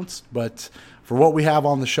announced. But for what we have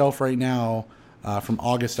on the shelf right now, from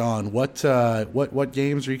August on, what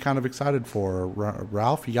games are you kind of excited for?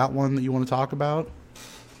 Ralph, you got one that you want to talk about?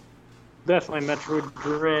 Definitely Metroid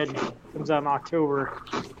Dread comes out in October.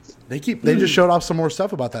 They just showed off some more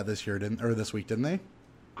stuff about that this week, didn't they?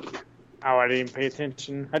 Oh, I didn't pay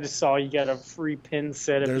attention. I just saw you got a free pin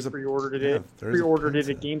set if you pre-ordered it. Pre-ordered it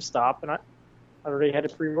at GameStop, and I already had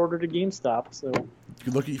it pre-ordered at GameStop. So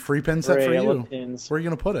you look at free pin set for you. Pins. Where are you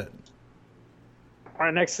gonna put it?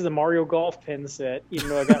 Right next to the Mario Golf pin set. Even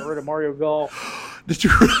though I got rid of Mario Golf. Did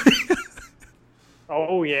you really?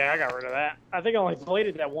 Oh yeah, I got rid of that. I think I only played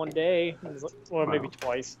it that one day. Well, maybe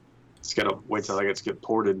twice. Just gotta wait till it gets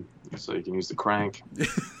ported so you can use the crank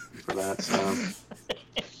for that. So.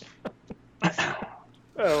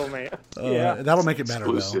 Oh man, yeah, that'll make it better.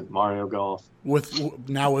 Exclusive though. Mario Golf with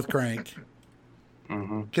crank.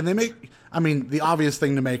 Mm-hmm. Can they make? I mean, the obvious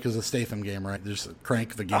thing to make is a Statham game, right? Just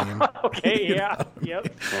crank the game. Okay, yeah, yep.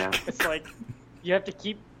 Yeah. It's like you have to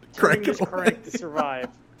keep turning this crank to survive.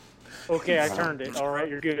 Okay, I turned it. All right,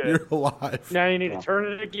 you're good. You're alive. Now you need to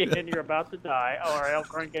turn it again. You're about to die. All right, I'll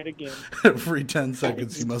crank it again. Every 10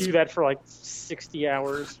 seconds, you must do that for like 60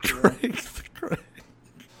 hours. Crank the crank.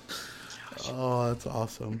 Oh, that's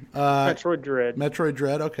awesome. Metroid Dread. Metroid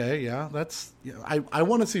Dread. Okay, yeah, that's. Yeah, I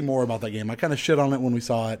want to see more about that game. I kind of shit on it when we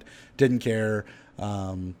saw it. Didn't care.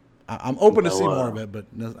 I'm open to see more of it, but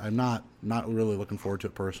I'm not really looking forward to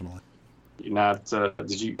it personally. You're not.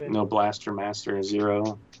 Did you know Blaster Master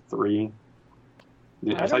 03?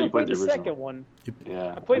 I thought you played the second one.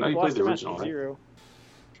 Yeah, I played Blaster Master 0.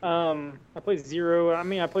 I played 0. I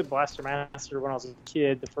mean, I played Blaster Master when I was a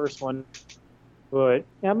kid, the first one. But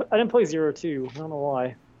yeah, I didn't play 0 2. I don't know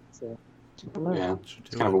why. So, yeah,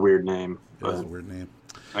 it's kind of a weird name. It is a weird name.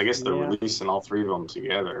 I guess they're releasing all three of them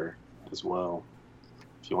together as well.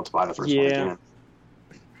 If you want to buy the first one again.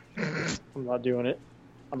 I'm not doing it.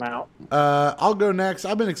 I'm out. I'll go next.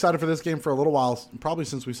 I've been excited for this game for a little while, probably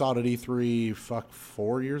since we saw it at E3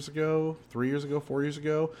 4 years ago, 4 years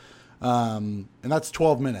ago. And that's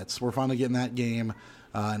 12 minutes. We're finally getting that game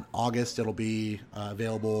in August. It'll be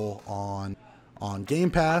available on Game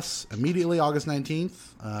Pass immediately, August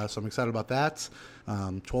 19th. So I'm excited about that.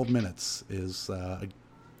 12 minutes is...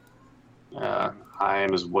 I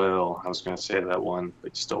am as well. I was going to say that one,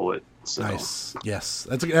 but you stole it. So. Nice. Yes.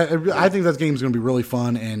 I think that game is going to be really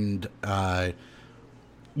fun and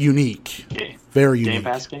unique. Very unique. Game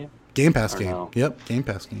Pass game? Game Pass game. No? Yep, Game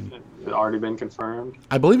Pass game. It already been confirmed?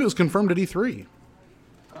 I believe it was confirmed at E3.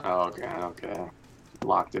 Oh, okay.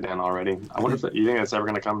 Locked it in already. I wonder if you think that's ever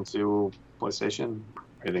going to come to PlayStation?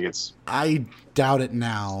 Or you think it's... I doubt it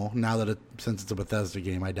now. Now that since it's a Bethesda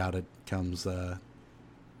game, I doubt it comes...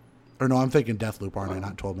 Or no, I'm thinking Deathloop, aren't I?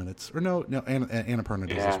 Not 12 minutes. Or no, Annapurna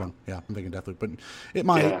does this one. Yeah, I'm thinking Deathloop, but it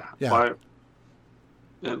might. Yeah. Well,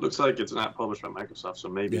 it looks like it's not published by Microsoft, so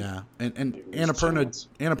maybe. Yeah, and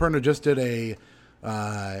Annapurna just did a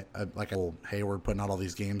hey, we're putting out all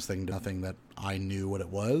these games thing. Nothing that I knew what it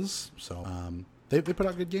was. So they put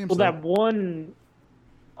out good games. Well, that one,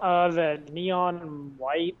 that Neon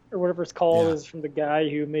White or whatever it's called, is from the guy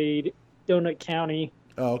who made Donut County.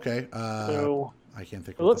 Oh, okay. So. I can't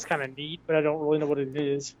think. It looks kind of neat, but I don't really know what it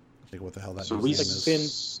is. I think what the hell that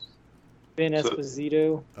is. Ben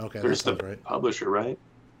Esposito. Okay, there's the right. Publisher, right?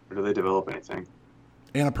 Or do they develop anything?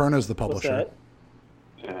 Annapurna is the publisher.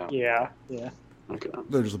 Yeah. Okay.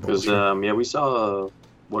 They're just the publisher. Because we saw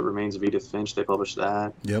What Remains of Edith Finch. They published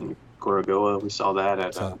that. Yep. Gorogoa. We saw that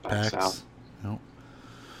at PAX South. Nope.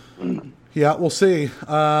 Yeah, we'll see.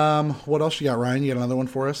 What else you got, Ryan? You got another one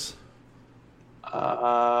for us?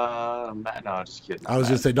 No, just kidding. I was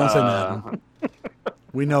going to say, don't say Madden.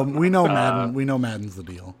 We know Madden. We know Madden's the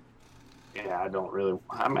deal. Yeah,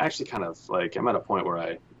 I'm actually kind of I'm at a point where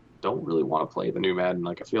I don't really want to play the new Madden.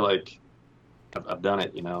 Like, I feel like I've done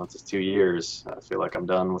it. It's just 2 years. I feel like I'm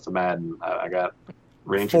done with the Madden. I got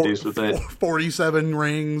reintroduced with it. 47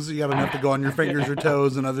 rings. You got enough to go on your fingers or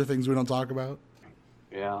toes and other things we don't talk about.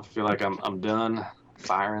 Yeah, I feel like I'm done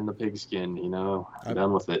firing the pigskin. I'm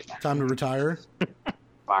done with it. Time to retire.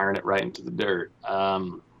 Firing it right into the dirt.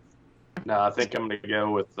 No, I think I'm going to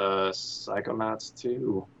go with Psychonauts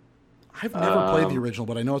 2. I've never played the original,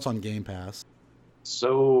 but I know it's on Game Pass.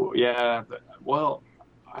 So, yeah, well,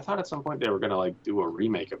 I thought at some point they were going to do a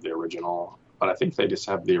remake of the original, but I think they just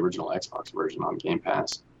have the original Xbox version on Game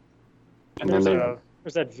Pass. And there's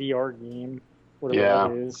that VR game,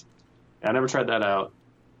 whatever it is. I never tried that out.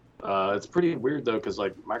 It's pretty weird though, because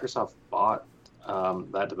like Microsoft bought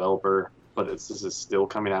that developer, but this is still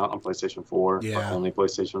coming out on PlayStation 4, but only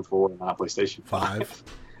PlayStation 4, not PlayStation 5.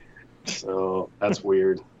 So that's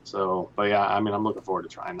weird. So, but yeah, I mean, I'm looking forward to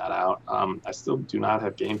trying that out. I still do not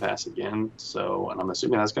have Game Pass again, so, and I'm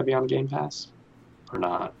assuming that's going to be on Game Pass or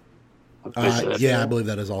not. Yeah, I believe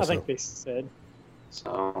that is also. I think they said.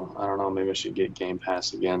 So I don't know. Maybe I should get Game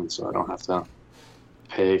Pass again, so I don't have to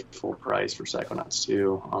pay full price for Psychonauts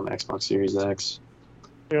 2 on the Xbox Series X.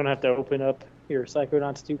 You don't have to open up your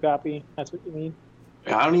Psychonauts 2 copy. That's what you mean?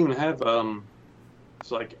 Yeah, I don't even have.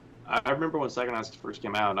 It's like I remember when Psychonauts first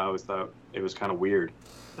came out, and I always thought it was kind of weird.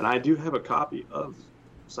 And I do have a copy of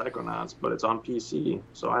Psychonauts, but it's on PC,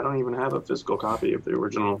 so I don't even have a physical copy of the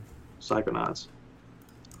original Psychonauts.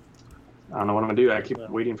 I don't know what I'm gonna do. I keep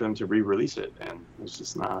waiting for them to re-release it, and it's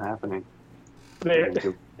just not happening.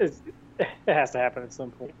 It has to happen at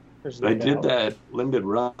some point. They did that limited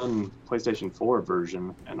run PlayStation 4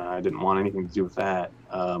 version, and I didn't want anything to do with that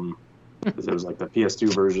because it was like the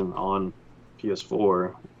PS2 version on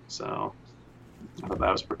PS4. So I thought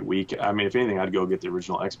that was pretty weak. I mean, if anything, I'd go get the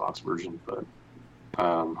original Xbox version, but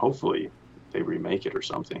hopefully they remake it or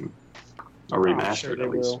something, or remaster it at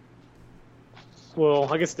least.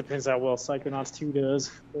 Well, I guess it depends how well Psychonauts 2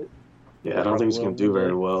 does. But yeah, I don't think it's going to do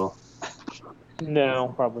very well.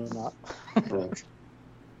 No, probably not. Yeah.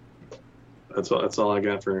 That's all I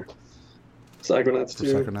got for Psychonauts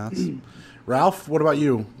 2. Psychonauts. Ralph, what about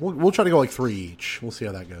you? We'll try to go like 3 each. We'll see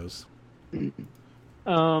how that goes. Okay,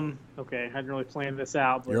 I hadn't really planned this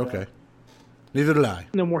out. But, you're okay. Neither did I.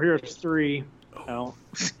 No More Heroes 3. No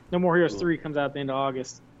More Heroes 3 comes out at the end of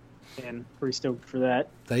August. And pretty stoked for that.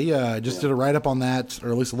 They just did a write-up on that, or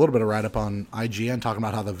at least a little bit of write-up on IGN, talking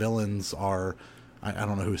about how the villains are, I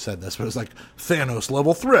don't know who said this, but it was like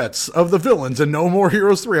Thanos-level threats of the villains in No More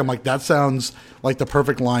Heroes 3. I'm like, that sounds like the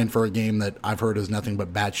perfect line for a game that I've heard is nothing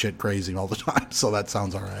but batshit crazy all the time, so that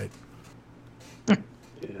sounds all right.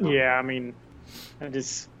 Yeah, I mean, I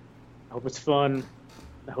hope it's fun.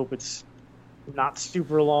 I hope it's not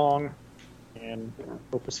super long, and I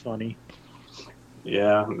hope it's funny.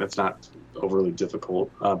 Yeah, it's not overly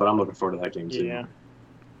difficult, but I'm looking forward to that game too. Yeah.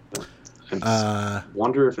 I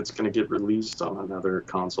wonder if it's going to get released on another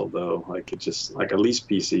console though. Like at least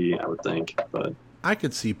PC, I would think. But I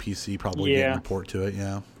could see PC probably getting a port to it.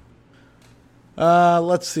 Yeah.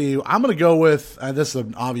 Let's see. I'm going to go with this is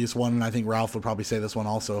an obvious one, and I think Ralph would probably say this one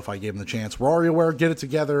also if I gave him the chance. WarioWare, Get It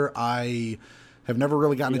Together. I have never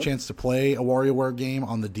really gotten a chance to play a WarioWare game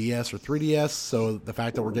on the DS or 3DS, so the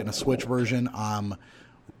fact that we're getting a Switch version, I'm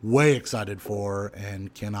way excited for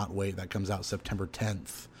and cannot wait. That comes out September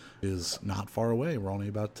 10th. Is not far away. We're only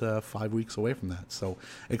about 5 weeks away from that, so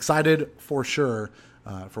excited for sure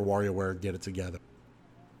for WarioWare, Get It Together.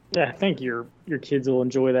 Yeah, I think your kids will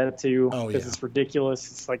enjoy that too. Oh, because it's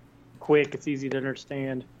ridiculous. It's like quick. It's easy to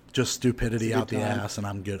understand. Just stupidity out the ass, and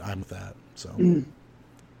I'm good. I'm with that. So.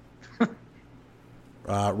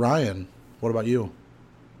 Ryan, what about you?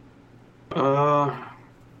 Well,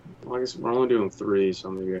 I guess we're only doing 3,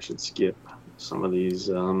 so maybe I should skip some of these.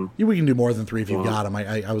 We can do more than 3 if you got them.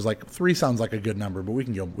 I was like 3 sounds like a good number, but we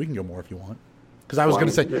can go more if you want. Because I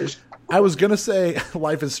was gonna say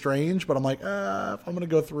Life is Strange, but I'm like, if I'm gonna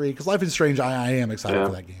go 3, because Life is Strange, I am excited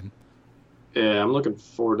for that game. Yeah, I'm looking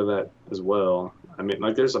forward to that as well. I mean,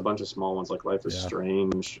 like, there's a bunch of small ones like Life is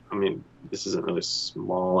Strange. I mean, this isn't really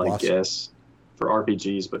small, I guess, for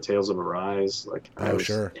RPGs, but Tales of Arise, like, I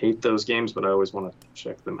hate those games, but I always want to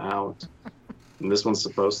check them out. And this one's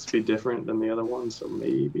supposed to be different than the other one, so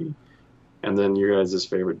maybe. And then your guys'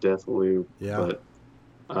 favorite Deathloop. Yeah. But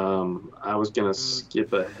I was going to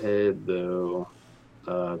skip ahead, though,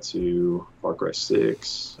 to Far Cry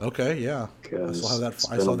 6. Okay, yeah. I saw that. It's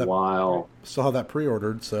been a while. Still have that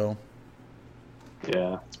pre-ordered, so.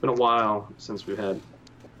 Yeah, it's been a while since we've had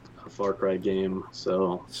a Far Cry game,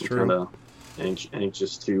 so I'm kind of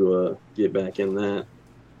anxious to get back in that.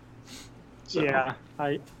 So. Yeah,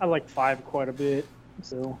 I like 5 quite a bit.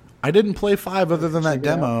 So I didn't play 5 other than that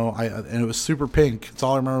demo, and it was super pink. That's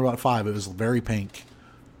all I remember about 5. It was very pink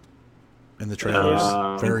in the trailers.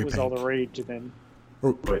 Very pink. It was all the rage then.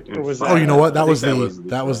 You know what? That was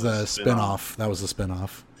the spin-off. That was the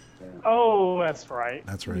spin-off. Oh, that's right.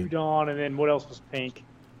 That's right. New Dawn, and then what else was pink?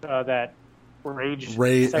 That Rage,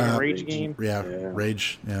 second Rage game. Yeah,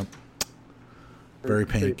 Rage. Yeah. Very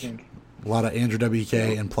pink. A lot of Andrew WK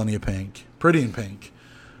and plenty of pink. Pretty in pink.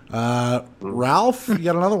 Ralph, you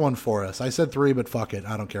got another one for us. I said 3, but fuck it.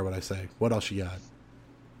 I don't care what I say. What else you got?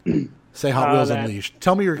 Say Hot Wheels Unleashed.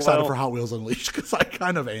 Tell me you're excited for Hot Wheels Unleashed, because I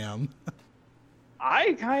kind of am.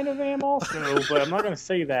 I kind of am also, but I'm not going to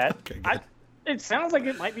say that. Okay, It sounds like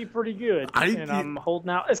it might be pretty good, I'm holding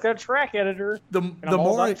out. It's got a track editor. The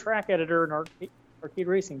more I track editor and arcade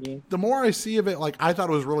racing game. The more I see of it, like I thought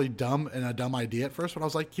it was really dumb and a dumb idea at first, but I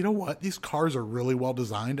was like, you know what? These cars are really well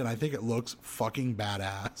designed, and I think it looks fucking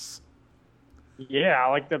badass. Yeah,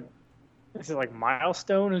 like this is like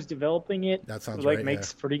Milestone who's developing it. That sounds like right,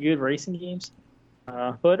 makes pretty good racing games.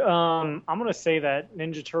 But I'm gonna say that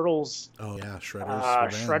Ninja Turtles. Oh yeah,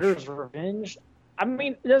 Shredder's Revenge. I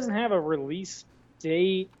mean, it doesn't have a release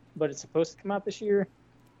date, but it's supposed to come out this year.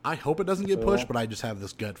 I hope it doesn't get pushed, but I just have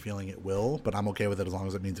this gut feeling it will. But I'm okay with it as long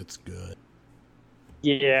as it means it's good.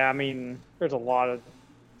 Yeah, I mean, there's a lot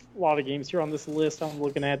of games here on this list I'm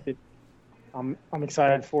looking at that I'm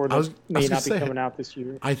excited for that may not be coming out this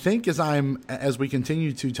year. I think as we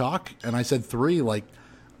continue to talk, and I said 3, like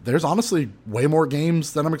there's honestly way more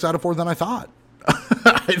games that I'm excited for than I thought.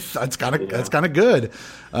 That's kind of good.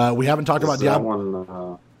 We haven't talked about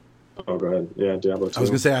Diablo. Oh, go ahead. Yeah, Diablo 2. I was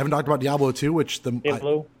going to say I haven't talked about Diablo 2, which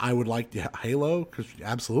I would like Halo, because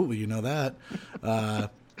absolutely, you know that. I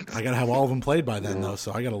got to have all of them played by then, though,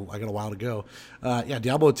 so I got a while to go.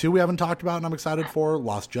 Diablo 2 we haven't talked about, and I'm excited for.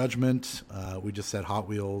 Lost Judgment. We just said Hot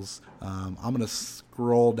Wheels. I'm going to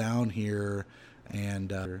scroll down here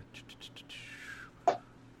and...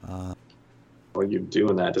 while you're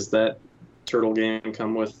doing that, does that turtle game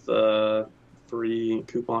come with free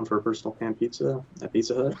coupon for a personal pan pizza at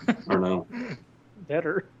Pizza Hut, or no?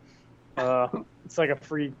 Better. It's like a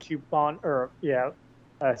free coupon, or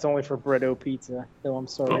it's only for Bredo Pizza. Though I'm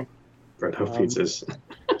sorry. Bredo pizzas.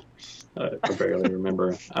 I barely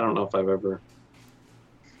remember. I don't know if I've ever.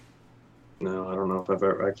 No, I don't know if I've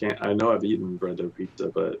ever. I can't. I know I've eaten Bredo pizza,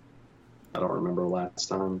 but I don't remember last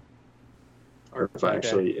time. Or if I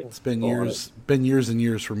actually. It's been years and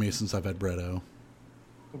years for me since I've had Bredo.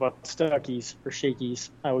 About Stuckies or Shakies?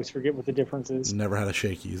 I always forget what the difference is. Never had a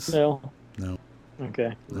Shakies. No.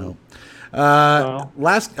 Okay. No.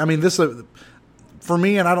 This for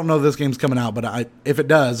me, and I don't know if this game's coming out, but if it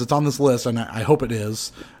does, it's on this list, and I hope it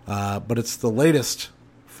is. But it's the latest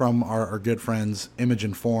from our good friends Image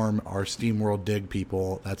and Form, our SteamWorld Dig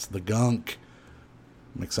people. That's the Gunk.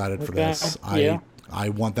 I'm excited for this. I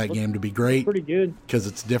want that game to be great. Pretty good. Because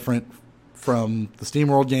it's different from the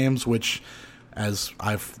SteamWorld games, which, as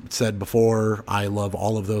I've said before, I love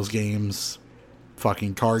all of those games.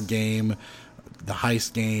 Fucking card game, the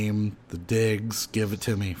heist game, the digs, give it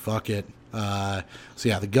to me. Fuck it. The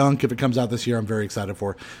Gunk, if it comes out this year, I'm very excited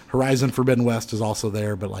for. Horizon Forbidden West is also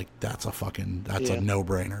there, but that's a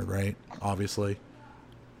no-brainer, right? Obviously.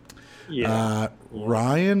 Yeah.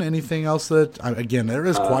 Ryan, anything else that there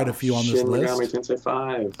is quite a few on this list. Shin Megami Tensei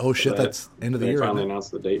 5. Oh shit, that's end of the year. They finally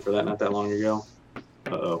announced the date for that not that long ago.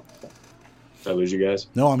 Uh-oh. Did I lose you guys?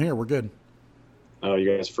 No, I'm here. We're good. Oh,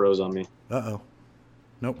 you guys froze on me. Uh-oh.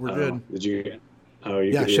 Nope, we're good. Did you?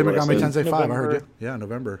 Shin Megami Tensei 5. I heard you. Yeah,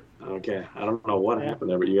 November. Okay. I don't know what happened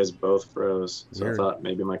there, but you guys both froze. So weird. I thought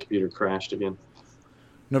maybe my computer crashed again.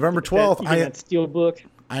 November 12th. That Steelbook.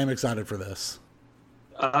 I am excited for this.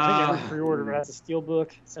 I think every pre-order has a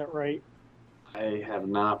Steelbook. Is that right? I have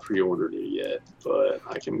not pre-ordered it yet, but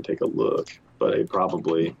I can take a look. But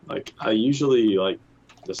I usually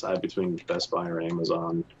decide between Best Buy or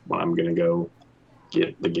Amazon when I'm gonna go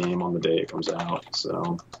get the game on the day it comes out.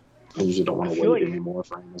 So I usually don't want to wait anymore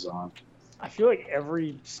for Amazon. I feel like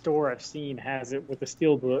every store I've seen has it with a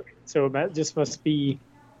Steelbook, so that just must be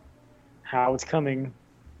how it's coming.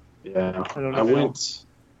 Yeah, I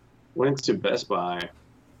went to Best Buy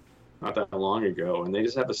not that long ago, and they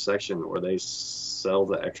just have a section where they sell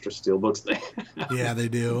the extra steelbooks they have. Yeah, they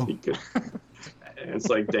do. It's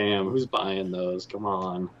like, damn, who's buying those? Come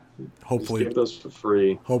on. Hopefully, just give those for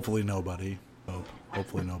free. Hopefully nobody.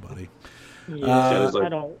 Hopefully nobody. Yeah, I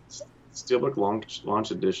don't. Steelbook launch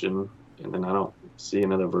edition, and then I don't see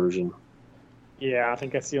another version. Yeah, I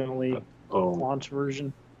think that's the only launch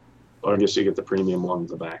version. Or I guess you get the premium one with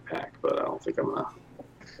the backpack, but I don't think I'm gonna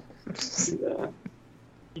do that.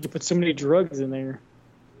 You can put so many drugs in there.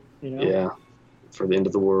 Yeah, for the end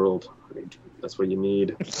of the world. That's what you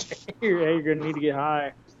need. You're gonna need to get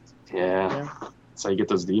high. Yeah. That's how you get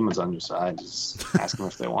those demons on your side. Just ask them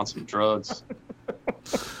if they want some drugs.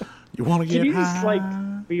 You want to get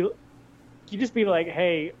high? You just be like,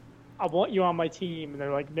 hey, I want you on my team, and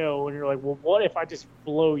they're like, no, and you're like, well, what if I just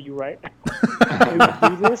blow you right now?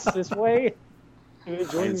 Do this way?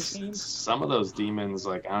 Some of those demons,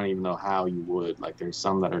 I don't even know how you would. There's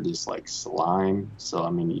some that are just slime. So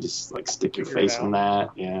you just stick your face in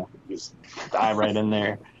that. Yeah, just dive right in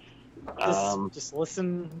there. Just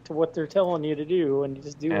listen to what they're telling you to do, and you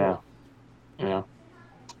just do it. Yeah.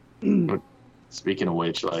 Speaking of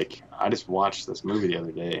which, I just watched this movie the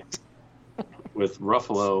other day. with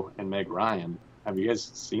Ruffalo and Meg Ryan. Have you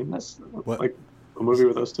guys seen this? What? Like a movie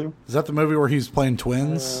with those two? Is that the movie where he's playing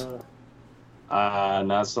twins?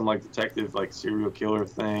 Not some like detective, like serial killer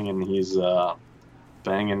thing, and he's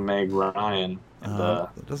banging Meg Ryan. And,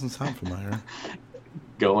 that doesn't sound familiar.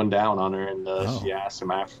 Going down on her, and she asked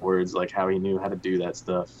him afterwards, like how he knew how to do that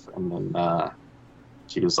stuff, and then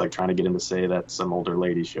she was like trying to get him to say that some older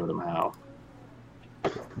lady showed him how.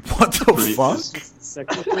 What the fuck?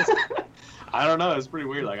 I don't know. It's pretty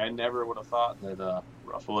weird. Like I never would have thought that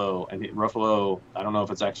Ruffalo. I don't know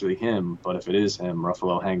if it's actually him, but if it is him,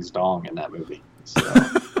 Ruffalo hangs dong in that movie.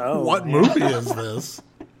 So. What movie is this?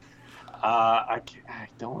 I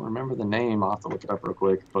don't remember the name. I'll have to look it up real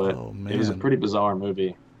quick. But it was a pretty bizarre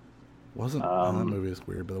movie. Wasn't that movie is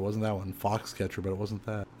weird? But it wasn't that one. Foxcatcher, but it wasn't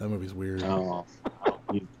that. That movie's weird. No,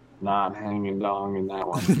 he's not hanging dong in that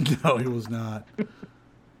one. No, he was not.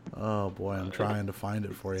 Oh boy, I'm trying to find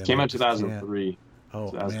it for you. It came out 2003.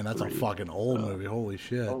 Oh man, that's a fucking old movie. Holy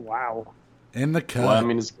shit! Oh wow. In the Cut. Well, I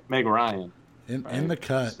mean, it's Meg Ryan. In the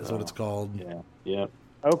Cut is what it's called. Yeah. Yep.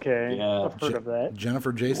 Okay. Yeah. I've heard of that.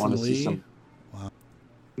 Jennifer Jason Leigh. Wow.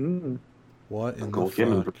 What in Nicole the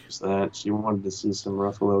Kidman fuck? produced that. She wanted to see some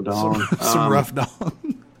Ruffalo dong. Some rough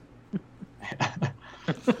dong.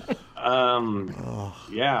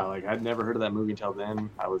 Yeah, like I'd never heard of that movie until then.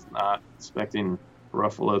 I was not expecting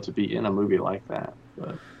Ruffalo to be in a movie like that,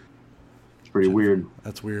 but it's pretty weird.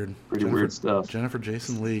 That's weird. Pretty weird stuff. Jennifer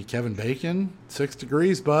Jason Leigh, Kevin Bacon, 6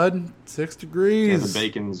 Degrees, bud. 6 Degrees. Kevin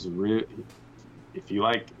Bacon's real. If you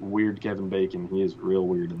like weird Kevin Bacon, he is real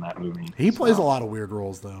weird in that movie. He plays a lot of weird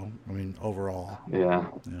roles, though. I mean, overall. Yeah.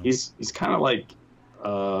 He's kind of like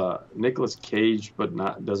Nicolas Cage, but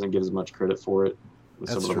doesn't get as much credit for it with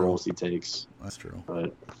some of the roles he takes. That's true.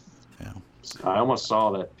 But yeah, I almost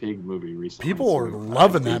saw that Pig movie recently. People are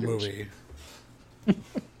loving that movie.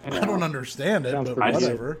 I don't understand it, but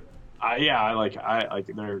whatever. I like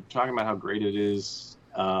they're talking about how great it is.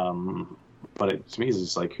 But to me, it's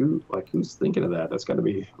just like who's thinking of that? That's got to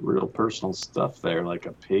be real personal stuff there, like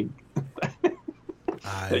a pig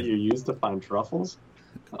that you use to find truffles.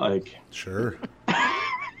 Like sure.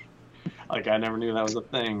 Like I never knew that was a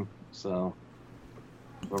thing. So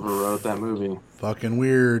whoever wrote that movie, fucking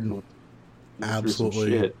weird.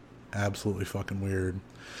 Absolutely fucking weird.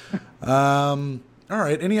 All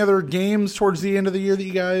right. Any other games towards the end of the year that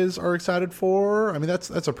you guys are excited for? I mean, that's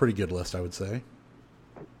a pretty good list, I would say.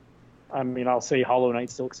 I mean, I'll say Hollow Knight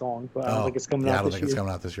Silk Song, but I don't think it's coming out this year. I don't think it's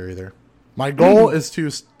coming out this year either. My goal is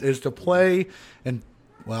to play and,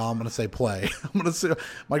 well, I'm going to say play.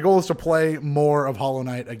 My goal is to play more of Hollow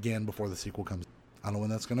Knight again before the sequel comes. I don't know when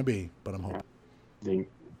that's going to be, but I'm hoping. I think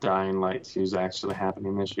Dying Light 2 is actually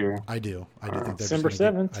happening this year. I do think they're December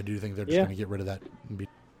 7th. I do think they're just going to get rid of that.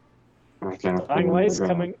 Dying Light's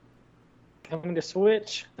coming to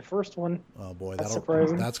Switch. The first one. Oh boy, that's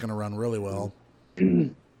surprising. That's going to run really well.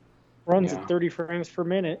 Runs at 30 frames per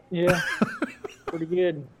minute. Yeah, pretty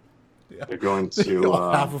good. Yeah. They're going to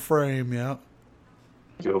half a frame. Yeah.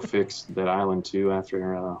 Go fix Dead Island 2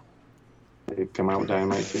 after they come out with Dying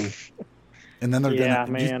Light 2. And then they're Dead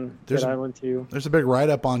Island 2. There's a big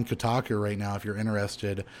write-up on Kotaku right now if you're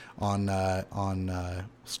interested on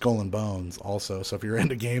Skull and Bones also. So if you're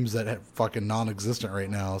into games that are fucking non-existent right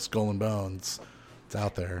now, Skull and Bones, it's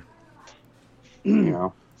out there. Yeah.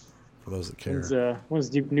 For those that care. When's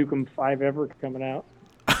Duke Nukem 5 Ever coming out?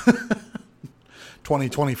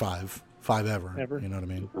 2025. 5 Ever. You know what I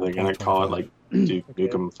mean? Are they going to call it like Duke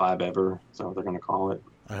Nukem 5 Ever? Is that what they're going to call it?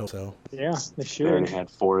 I hope so. Yeah, they should. They already had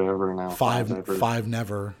 4 Ever, now 5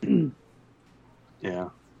 Never. Yeah.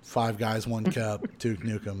 5 Guys, 1 Cup, Duke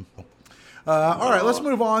Nukem. All right, let's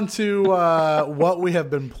move on to what we have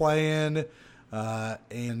been playing.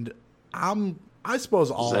 And I suppose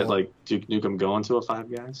Is that like Duke Nukem going to a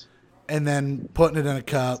 5 Guys? And then putting it in a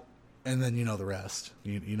cup, and then you know the rest.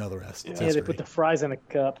 You know the rest. Yeah, they put the fries in a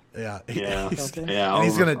cup. Yeah. And he's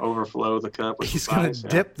going to overflow the cup with He's going to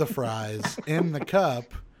dip the fries in the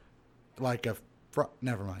cup like a...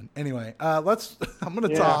 Never mind. Anyway, I'm going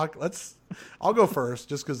to talk. I'll go first,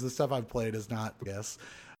 just because the stuff I've played is not, I guess.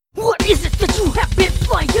 What is it that you have been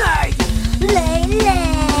playing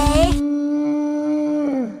lately?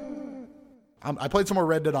 I played some more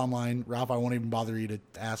Red Dead Online. Ralph, I won't even bother you to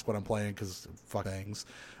ask what I'm playing because fuck things.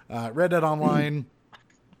 Red Dead Online,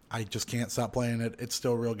 I just can't stop playing it. It's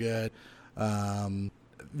still real good.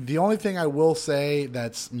 The only thing I will say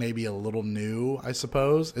that's maybe a little new, I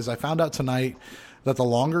suppose, is I found out tonight that the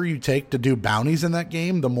longer you take to do bounties in that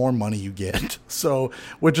game, the more money you get. So,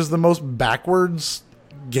 which is the most backwards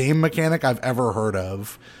game mechanic I've ever heard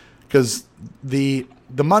of. because the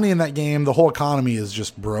money in that game, the whole economy is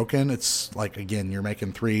just broken. It's like, again, you're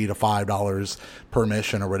making $3 to $5 per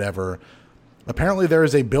mission or whatever. Apparently there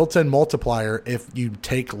is a built-in multiplier if you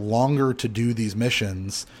take longer to do these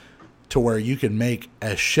missions, to where you can make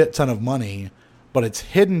a shit ton of money, but it's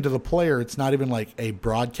hidden to the player. It's not even like a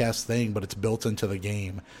broadcast thing, but it's built into the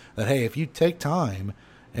game that, hey, if you take time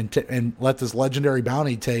and let this legendary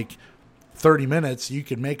bounty take 30 minutes, you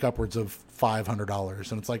can make upwards of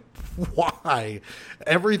 $500. And it's like, why?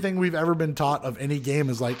 Everything we've ever been taught of any game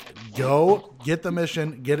is like, go get the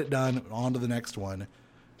mission, get it done, on to the next one.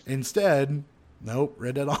 Instead, nope,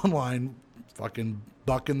 Red Dead Online fucking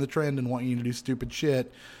bucking the trend and wanting you to do stupid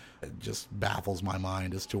shit. It just baffles my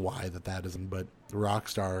mind as to why that isn't. But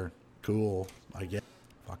Rockstar, cool, I get.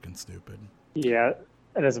 Fucking stupid. Yeah,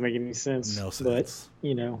 that doesn't make any sense. No sense. But,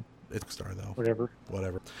 you know. It's Rockstar, though.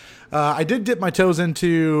 Whatever. I did dip my toes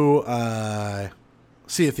into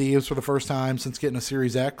Sea of Thieves for the first time since getting a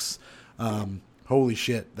Series X. Holy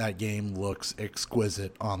shit, that game looks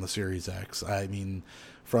exquisite on the Series X. I mean,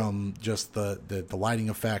 from just the lighting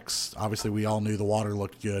effects, obviously we all knew the water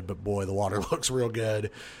looked good, but boy, the water looks real good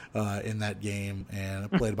in that game. And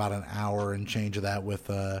I played about an hour and change of that with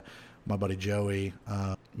my buddy Joey.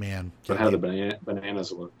 Man. But how did the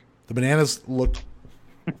bananas look? The bananas looked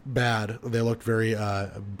bad. They looked very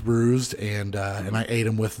bruised, and I ate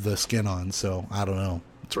them with the skin on, so I don't know.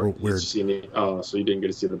 It's real weird. So you didn't get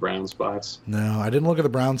to see the brown spots? No, I didn't look at the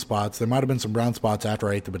brown spots. There might have been some brown spots after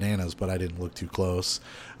I ate the bananas, but I didn't look too close.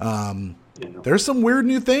 There's some weird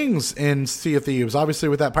new things in Sea of Thieves. Obviously,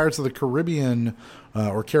 with that Pirates of the Caribbean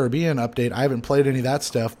or Caribbean update, I haven't played any of that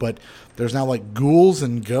stuff, but there's now like ghouls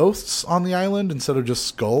and ghosts on the island instead of just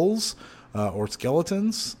skulls or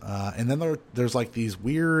skeletons. And then there's like these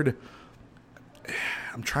weird...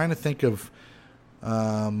 I'm trying to think of...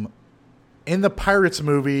 in the Pirates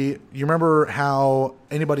movie, you remember how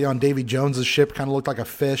anybody on Davy Jones's ship kind of looked like a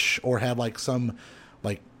fish or had like some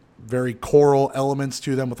like very coral elements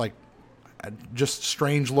to them with like just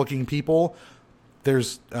strange looking people?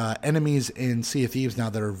 There's enemies in Sea of Thieves now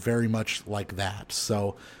that are very much like that.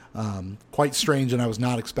 So quite strange, and I was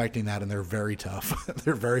not expecting that, and they're very tough.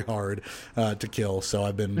 They're very hard to kill. So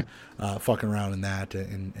I've been fucking around in that.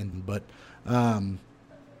 But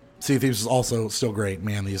Sea of Thieves is also still great,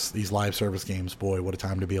 man. These live service games, boy, what a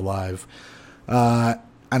time to be alive.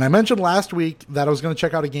 And I mentioned last week that I was going to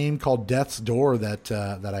check out a game called Death's Door that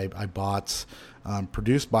I bought,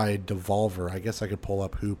 produced by Devolver. I guess I could pull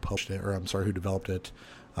up who published it, or I'm sorry, who developed it,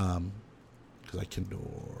 because I can.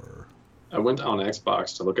 I went on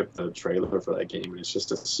Xbox to look at the trailer for that game, and it's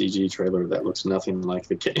just a CG trailer that looks nothing like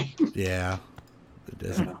the game. Yeah, it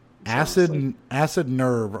is. Acid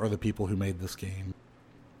Nerve are the people who made this game.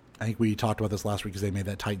 I think we talked about this last week because they made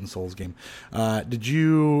that Titan Souls game. Did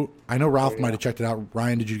you... I know Ralph might have checked it out.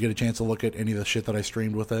 Ryan, did you get a chance to look at any of the shit that I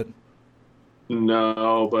streamed with it?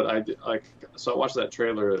 No, but I watched that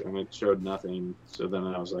trailer and it showed nothing. So then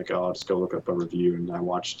I was like, oh, I'll just go look up a review, and I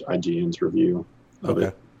watched IGN's review of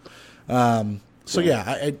it. So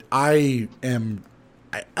yeah, I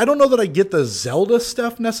don't know that I get the Zelda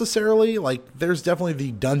stuff necessarily. Like, there's definitely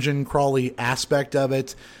the dungeon crawly aspect of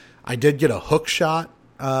it. I did get a hook shot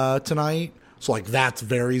tonight, so like that's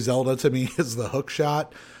very Zelda to me, is the hook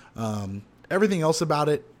shot. Everything else about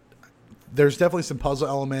it, there's definitely some puzzle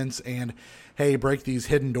elements, and hey, break these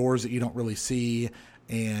hidden doors that you don't really see,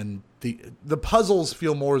 and the puzzles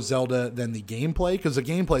feel more Zelda than the gameplay, because the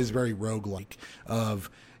gameplay is very roguelike of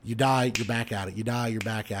you die, you're back at it, you die, you're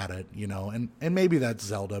back at it, you know, and maybe that's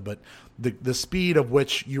Zelda, but the speed of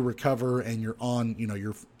which you recover and you're on, you know,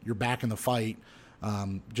 you're back in the fight,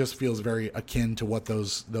 just feels very akin to what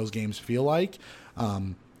those games feel like.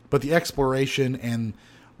 But the exploration, and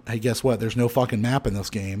hey, guess what? There's no fucking map in this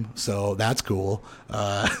game, so that's cool.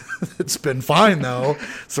 It's been fine though.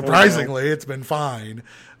 Surprisingly, it's been fine.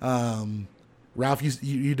 Ralph,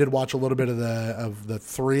 you did watch a little bit of the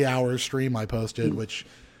 3-hour stream I posted, which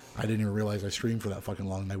I didn't even realize I streamed for that fucking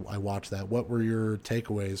long. I watched that. What were your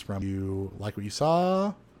takeaways from you? Like what you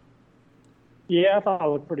saw? Yeah, I thought it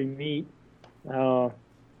looked pretty neat. I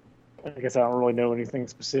guess I don't really know anything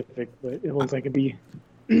specific, but it looks like it'd be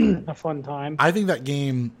a fun time. I think that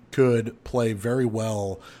game could play very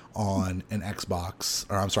well on an Xbox,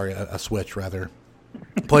 or I'm sorry, a Switch rather.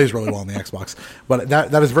 It plays really well on the Xbox, but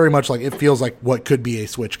that is very much like, it feels like what could be a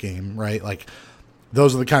Switch game, right? Like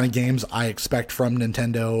those are the kind of games I expect from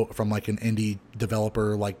Nintendo, from like an indie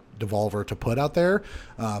developer like Devolver to put out there.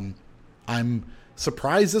 I'm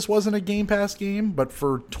surprised this wasn't a Game Pass game, but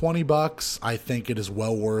for $20, I think it is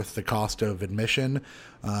well worth the cost of admission.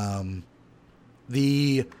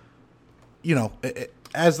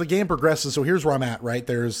 as the game progresses, so here's where I'm at, right?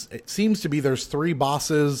 It seems to be there's 3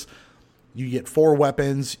 bosses. You get 4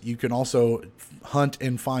 weapons. You can also hunt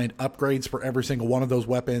and find upgrades for every single one of those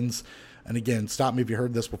weapons. And again, stop me if you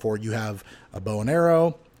heard this before. You have a bow and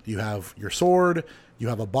arrow, you have your sword, you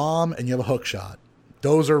have a bomb, and you have a hook shot.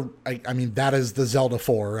 Those are, I mean, that is the Zelda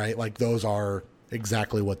 4, right? Like, those are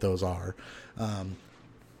exactly what those are.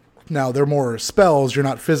 Now, they're more spells. You're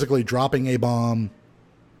not physically dropping a bomb,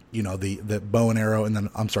 you know, the bow and arrow, and then,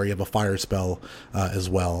 I'm sorry, you have a fire spell as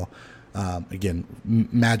well. Again,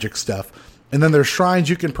 magic stuff. And then there's shrines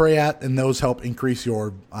you can pray at, and those help increase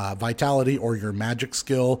your vitality or your magic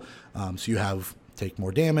skill. So you take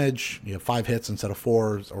more damage. You have 5 hits instead of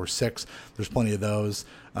 4 or 6. There's plenty of those.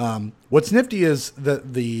 What's nifty is the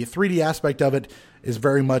 3D aspect of it is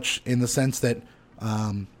very much in the sense that,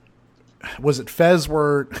 was it Fez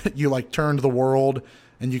where you like turned the world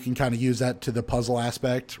and you can kind of use that to the puzzle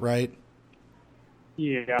aspect, right?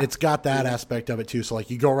 Yeah. It's got that aspect of it too. So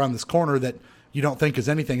like you go around this corner that you don't think is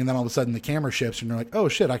anything, and then all of a sudden the camera shifts and you're like, oh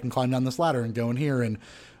shit, I can climb down this ladder and go in here, and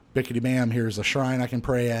bickety bam, here's a shrine I can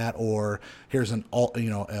pray at, or here's a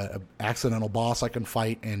accidental boss I can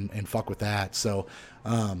fight and fuck with that. So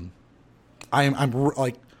I'm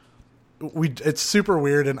like, it's super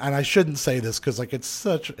weird, and I shouldn't say this because like it's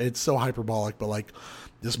so hyperbolic, but like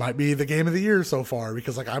this might be the game of the year so far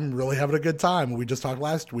because like I'm really having a good time. We just talked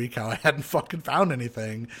last week how I hadn't fucking found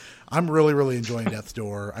anything. I'm really, really enjoying Death's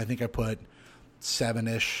Door. I think I put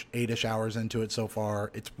 7-ish, 8-ish hours into it so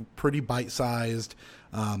far. It's pretty bite-sized.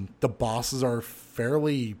 The bosses are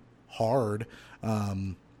fairly hard.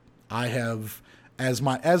 I have,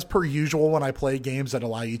 as per usual when I play games that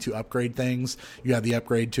allow you to upgrade things, you have the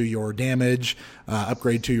upgrade to your damage,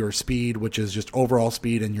 upgrade to your speed, which is just overall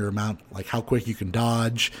speed and your amount, like how quick you can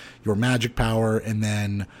dodge, your magic power, and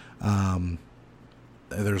then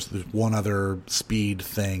there's one other speed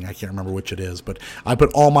thing. I can't remember which it is, but I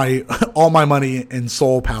put all my money and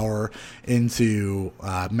soul power into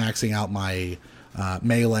maxing out my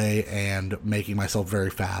melee and making myself very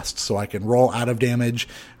fast so I can roll out of damage,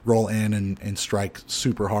 roll in and strike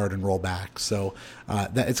super hard and roll back. So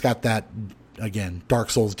that it's got that, again, Dark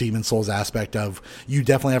Souls, Demon Souls aspect of you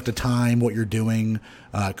definitely have to time what you're doing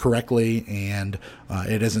correctly, and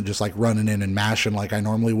it isn't just like running in and mashing like I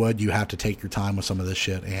normally would. You have to take your time with some of this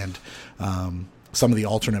shit, and some of the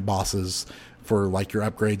alternate bosses for like your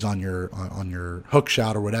upgrades on your hook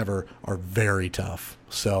shot or whatever are very tough.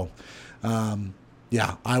 So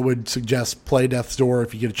yeah, I would suggest play Death's Door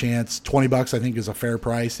if you get a chance. $20 I think is a fair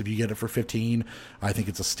price. If you get it for $15, I think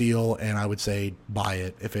it's a steal, and I would say buy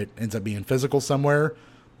it. If it ends up being physical somewhere,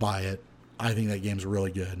 buy it. I think that game's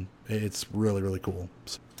really good. It's really, really cool.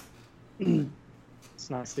 It's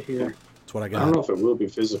nice to hear. That's what I got. I don't know if it will be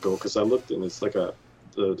physical because I looked and it's like the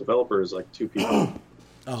developer is like 2 people.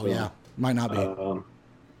 Oh, so, yeah. Might not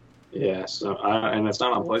be. Yeah, so and it's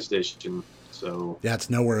not on PlayStation, so yeah, it's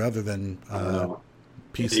nowhere other than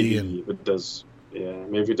PC. Maybe and if it does,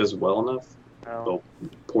 maybe if it does well enough, they'll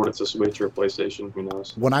port it to Switch or PlayStation. Who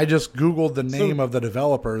knows? When I just Googled the name of the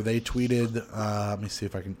developer, they tweeted. Let me see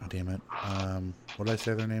if I can. Oh, damn it! What did I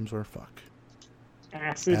say their names were? Fuck.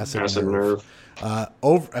 Acid Nerve.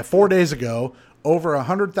 Over 4 days ago, over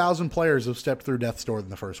 100,000 players have stepped through Death's Door in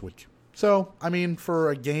the first week. So, I mean, for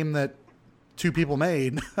a game that 2 people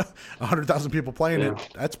made, 100,000 people playing it,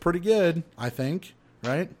 that's pretty good, I think,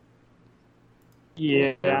 right?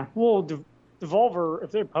 Yeah. Well, Devolver,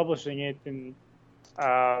 if they're publishing it, then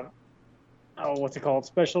what's it called?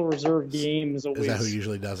 Special Reserve Games always is that who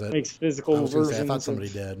usually does it? Makes physical versions. I thought somebody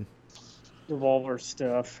did. Devolver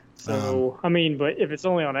stuff. So I mean, but if it's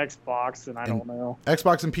only on Xbox, then I don't know.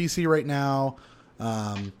 Xbox and PC right now.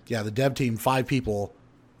 The dev team, 5 people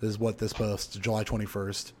is what this posts. July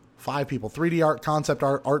 21st. 5 people. 3D art, concept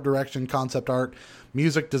art, art direction, concept art,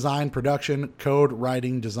 music design, production, code,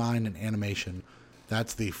 writing, design, and animation.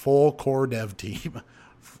 That's the full core dev team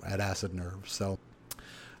at Acid Nerve. So,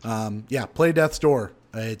 play Death's Door.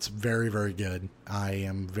 It's very, very good. I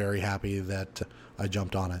am very happy that I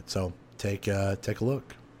jumped on it. So take a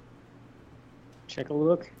look. Check a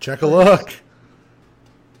look. Check a look.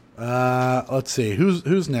 Let's see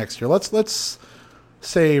who's next here. Let's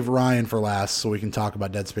save Ryan for last so we can talk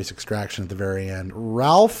about Dead Space Extraction at the very end.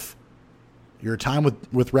 Ralph, your time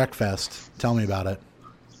with Wreckfest. Tell me about it.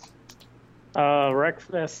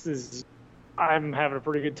 Wreckfest I'm having a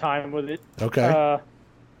pretty good time with it. Okay.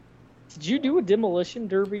 Did you do a demolition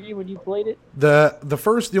derby when you played it? The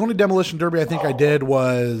only demolition derby I think I did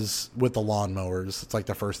was with the lawnmowers. It's like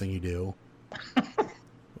the first thing you do.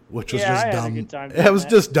 Which was just dumb. It was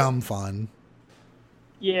just dumb fun.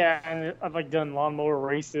 Yeah, and I've done lawnmower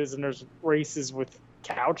races, and there's races with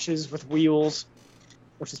couches with wheels,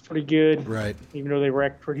 which is pretty good. Right. Even though they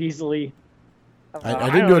wreck pretty easily. I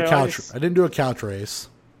didn't do a couch. I didn't do a couch race.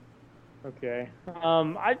 Okay.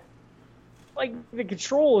 I like the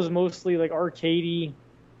control is mostly like arcadey.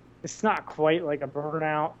 It's not quite like a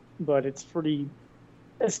Burnout, but it's pretty.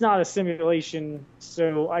 It's not a simulation,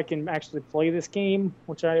 so I can actually play this game,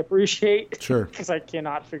 which I appreciate. Sure. Because I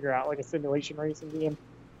cannot figure out like a simulation racing game,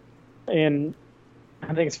 and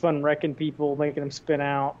I think it's fun wrecking people, making them spin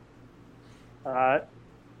out. I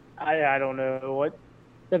don't know what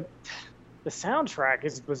the soundtrack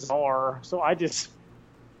is bizarre, so I just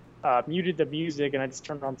muted the music and I just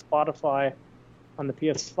turned on Spotify on the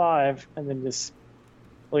PS5 and then just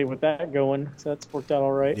played with that going. So that's worked out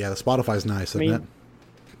all right. Yeah, the Spotify's nice, isn't it?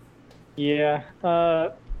 Yeah,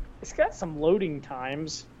 it's got some loading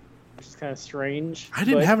times, which is kind of strange. I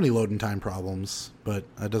didn't have any loading time problems, but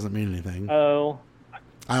that doesn't mean anything. Oh,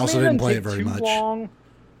 I also didn't play it very much. Long.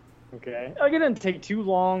 Okay, like it didn't take too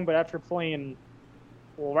long, but after playing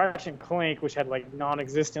Ratchet and Clank, which had like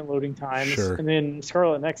non-existent loading times, and then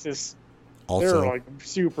Scarlet Nexus, they're like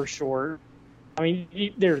super short. I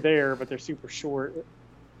mean, they're there, but they're super short.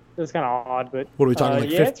 It's kind of odd, but what are we talking?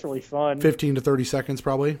 Like it's really fun. 15 to 30 seconds,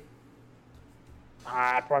 probably.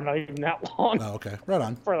 Probably not even that long. Oh, okay, right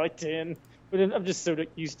on. Probably like 10. But I'm just so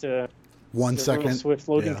used to 1 second swift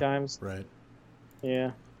loading times. Right.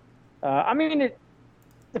 Yeah. I mean,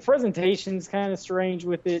 the presentation's kind of strange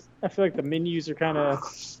with it. I feel like the menus are kind of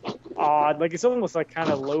odd. Like it's almost like kind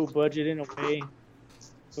of low budget in a way.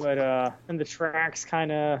 But and the tracks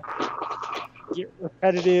kind of get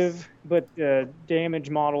repetitive, but the damage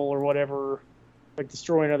model or whatever, like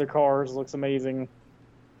destroying other cars, looks amazing.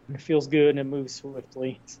 It feels good and it moves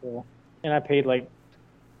swiftly. So, and I paid like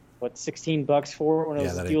what $16 for it when it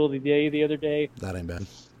was the deal of the day the other day. That ain't bad.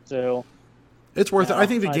 So it's worth it. I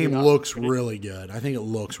think the game looks really good. I think it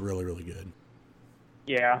looks really, really good.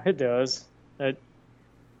 Yeah, it does.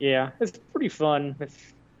 Yeah, it's pretty fun.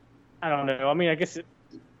 I don't know. I mean, I guess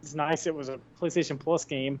it's nice. It was a PlayStation Plus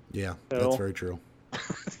game. Yeah, that's very true.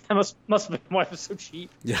 That must have been why it was so cheap.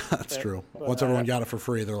 Yeah, that's true. But, once everyone got it for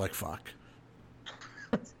free, they're like, "Fuck."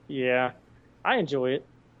 Yeah, I enjoy it.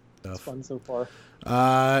 It's fun so far.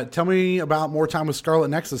 Tell me about more time with Scarlet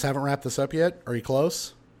Nexus. Haven't wrapped this up yet. Are you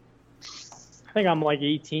close? I think I'm like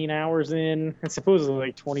 18 hours in. It's supposedly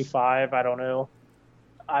like 25. I don't know.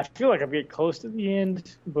 I feel like I'm getting close to the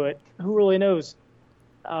end, but who really knows?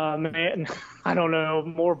 Man, I don't know.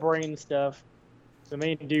 More brain stuff. The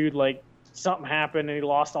main dude, like, something happened and he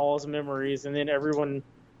lost all his memories, and then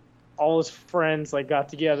all his friends, like, got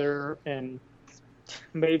together and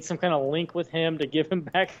made some kind of link with him to give him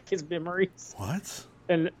back his memories. What?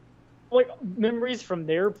 And, like, memories from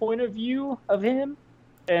their point of view of him.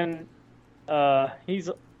 And he's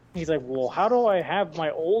like, well, how do I have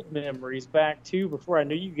my old memories back, too, before I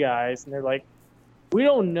knew you guys? And they're like, we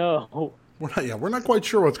don't know. We're not quite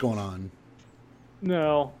sure what's going on.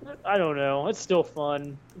 No, I don't know. It's still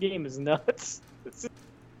fun. The game is nuts.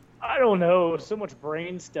 I don't know. So much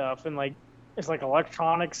brain stuff, and like it's like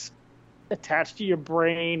electronics attached to your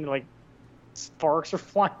brain. Like sparks are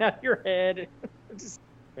flying out of your head. It's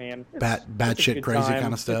bad shit, crazy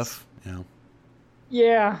kind of stuff.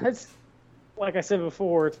 Yeah, it's like I said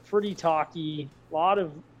before. It's pretty talky. A lot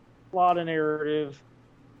of narrative,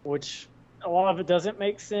 which a lot of it doesn't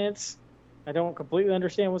make sense. I don't completely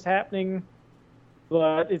understand what's happening,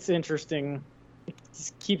 but it's interesting. It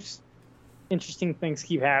just keeps interesting things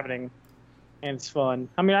keep happening, and it's fun.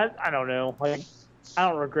 I mean, I don't know. Like, I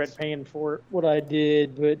don't regret paying for what I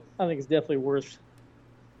did, but I think it's definitely worth.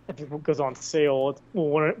 If it goes on sale,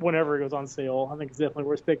 whenever it goes on sale, I think it's definitely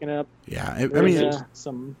worth picking up. Yeah, I mean,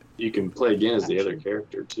 you can play again as the other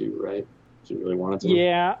character too, right? If you really wanted to.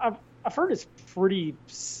 Yeah, I've heard it's pretty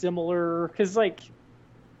similar because like.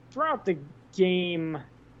 Throughout the game,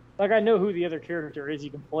 like I know who the other character is you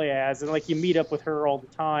can play as, and like you meet up with her all the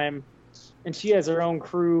time, and she has her own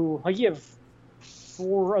crew. Like you have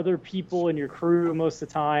 4 other people in your crew most of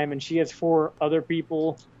the time, and she has 4 other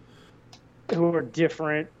people who are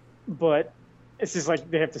different, but it's just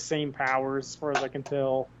like they have the same powers as far as I can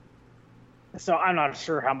tell. So I'm not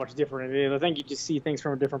sure how much different it is. I think you just see things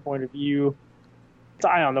from a different point of view. So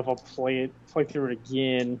I don't know if I'll play through it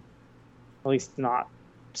again. At least not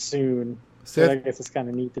soon. So I guess it's kind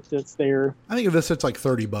of neat that it's there. I think if this hits like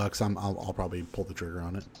 $30, I'll probably pull the trigger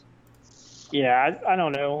on it. Yeah, I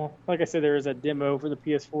don't know. Like I said, there is a demo for the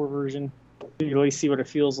PS4 version. You can at least see what it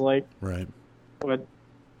feels like. Right. But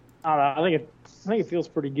I don't know. I think it feels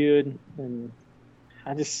pretty good, and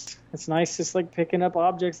it's nice just like picking up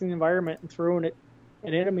objects in the environment and throwing it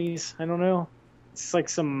at enemies. I don't know. It's like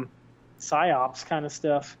some psyops kind of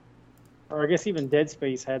stuff. Or I guess even Dead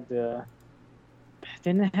Space had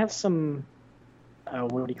didn't it have some,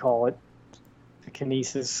 what do you call it? The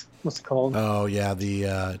kinesis. What's it called? Oh, yeah,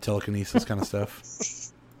 the telekinesis kind of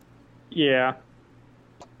stuff. Yeah.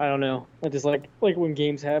 I don't know. I just like when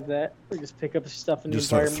games have that. Or just pick up stuff in just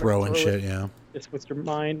the environment. Just start throwing shit, yeah. Just with your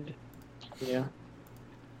mind. Yeah.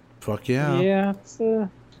 Fuck yeah. Yeah, that's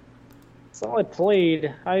all I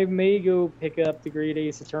played. I may go pick up the Great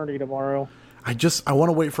Ace Attorney tomorrow. I want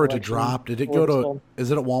to wait for it to drop. Did it go to?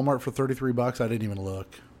 Is it at Walmart for $33? I didn't even look.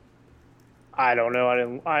 I don't know.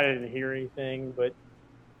 I didn't hear anything, but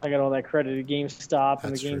I got all that credit at GameStop,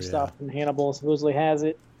 and the GameStop in Hannibal supposedly has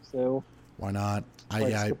it. So why not?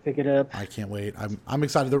 I pick it up. I can't wait. I'm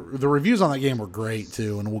excited. The reviews on that game were great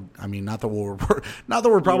too, and not that we're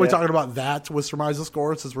probably talking about that with Surmise's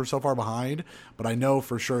score since we're so far behind, but I know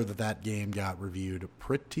for sure that game got reviewed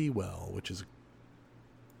pretty well, which is.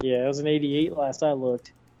 Yeah, it was an 88 last I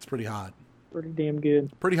looked. It's pretty hot. Pretty damn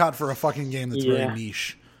good. Pretty hot for a fucking game that's very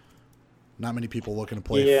niche. Not many people looking to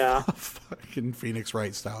play a fucking Phoenix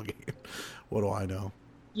Wright style game. What do I know?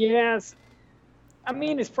 Yes. I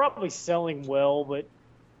mean, it's probably selling well, but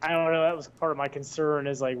I don't know. That was part of my concern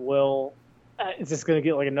is like, well, is this going to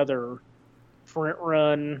get like another print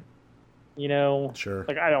run? You know? Sure.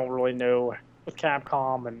 Like, I don't really know with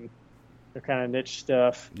Capcom and their kind of niche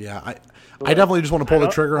stuff. Yeah, I definitely just want to pull the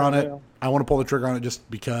trigger on it. I want to pull the trigger on it just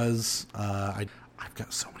because I've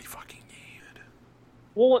got so many fucking games.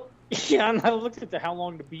 Well, yeah, and I looked at how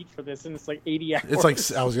long to beat for this, and it's like 80 hours. It's like,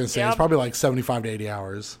 I was going to say, it's probably like 75 to 80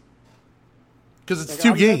 hours. Because it's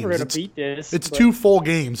like, 2 games. Never gonna beat this, it's 2 full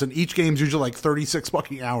games, and each game's usually like 36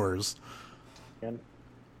 fucking hours.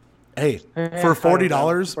 Hey, for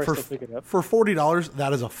 $40, for $40,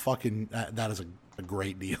 that is a fucking, that is a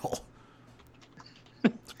great deal.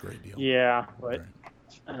 It's a great deal. Yeah, but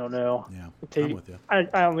I don't know. Yeah, I'm with you. I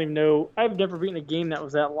don't even know. I've never beaten a game that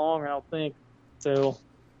was that long, I don't think. So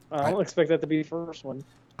I don't expect that to be the first one.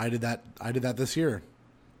 I did that this year.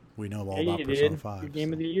 We know all about Persona 5. Your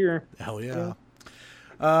game of the year. Hell yeah.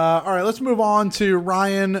 All right, let's move on to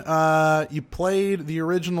Ryan. You played the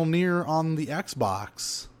original Nier on the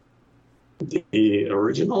Xbox. The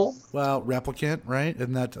original? Well, Replicant, right?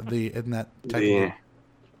 Isn't that technically?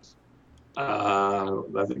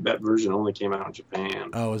 I think that version only came out in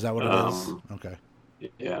Japan. Oh, is that what it is? Okay.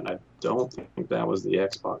 Yeah, and I don't think that was the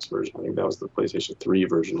Xbox version. I think that was the PlayStation 3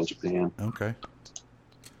 version in Japan. Okay.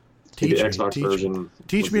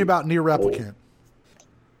 Teach me about Nier Replicant.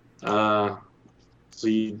 So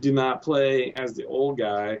you do not play as the old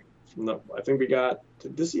guy. I think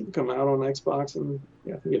did this even come out on Xbox?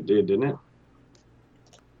 Yeah, I think it did, didn't it?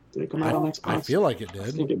 Did it come out on Xbox? I feel like it did.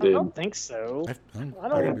 I think it did. I don't think so. I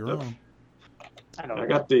could be wrong. I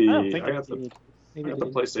got the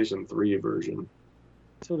PlayStation 3 version.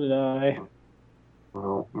 So did I.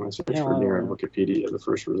 Well, when I search for Nier on Wikipedia, the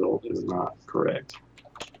first result is not correct.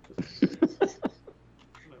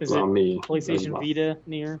 Is it on me? PlayStation Vita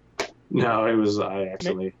Nier? No, it was I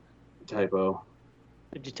accidentally typo.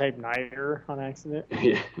 Did you type Nier on accident?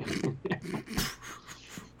 Yeah.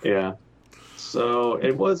 Yeah. So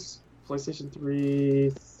it was PlayStation 3,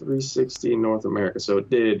 360 in North America. So it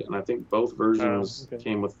did, and I think both versions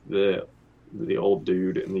came with the old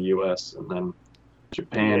dude in the US, and then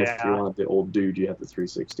Japan, if you wanted the old dude, you had the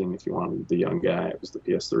 360, and if you wanted the young guy, it was the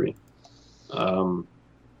PS3.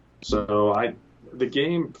 So the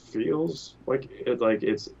game feels like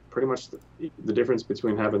it's pretty much the difference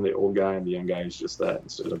between having the old guy and the young guy is just that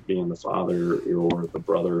instead of being the father or the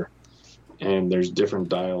brother, and there's different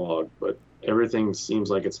dialogue, but everything seems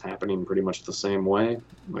like it's happening pretty much the same way.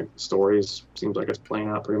 Like the stories seems like it's playing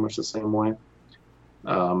out pretty much the same way,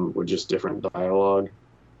 with just different dialogue.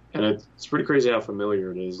 And it's pretty crazy how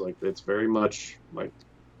familiar it is. Like it's very much like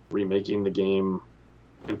remaking the game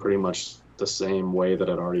in pretty much the same way that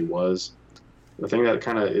it already was. The thing that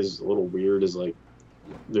kind of is a little weird is like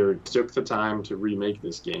they took the time to remake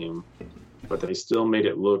this game, but they still made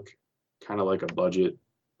it look kind of like a budget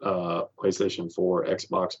PlayStation 4,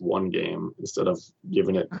 Xbox One game instead of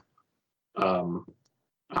giving it a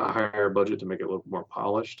higher budget to make it look more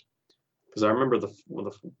polished. Because I remember when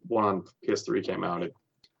the one on PS3 came out, it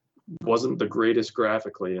wasn't the greatest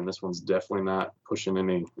graphically, and this one's definitely not pushing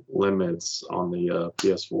any limits on the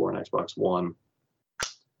PS4 and Xbox One.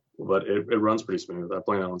 But it runs pretty smooth. I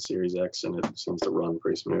play it on Series X, and it seems to run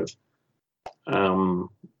pretty smooth. And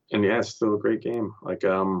yeah, it's still a great game. Like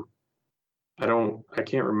I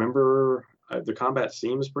can't remember. The combat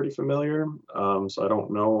seems pretty familiar, so I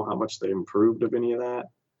don't know how much they improved of any of that.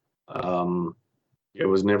 It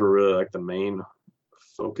was never really like the main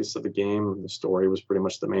focus of the game. The story was pretty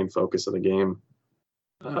much the main focus of the game.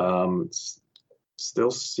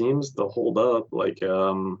 Still seems to hold up. Like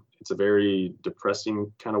it's a very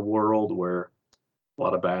depressing kind of world where a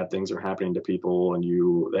lot of bad things are happening to people, and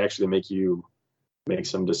they actually make you make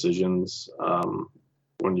some decisions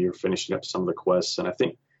when you're finishing up some of the quests. And I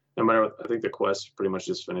think the quest pretty much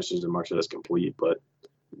just finishes and marks it as complete, but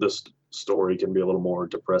this story can be a little more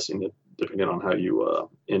depressing depending on how you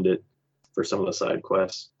end it for some of the side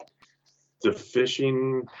quests. The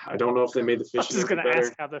fishing, I don't know if they made the fishing. I was just gonna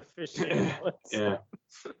ask how the fishing was. Yeah,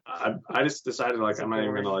 I just decided like I'm not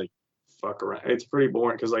even gonna like fuck around. It's pretty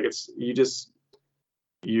boring because like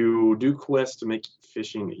you do quests to make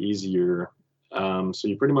fishing easier. So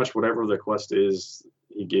you pretty much whatever the quest is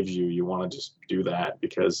he gives you, you want to just do that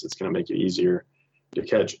because it's gonna make it easier to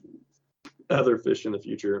catch other fish in the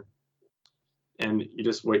future. And you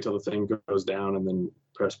just wait till the thing goes down and then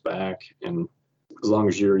press back, and as long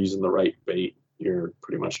as you're using the right bait, you're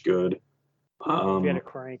pretty much good. You got a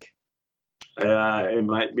crank. It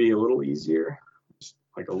might be a little easier, just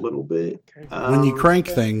like a little bit. When you crank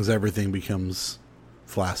things, everything becomes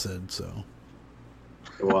flaccid. So,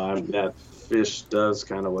 well, that fish does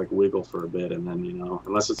kind of like wiggle for a bit, and then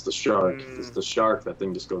unless it's the shark, if it's the shark, that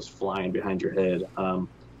thing just goes flying behind your head.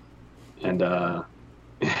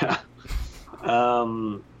 Yeah.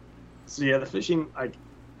 So yeah, the fishing, like,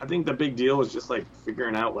 I think the big deal is just like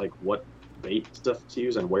figuring out like what bait stuff to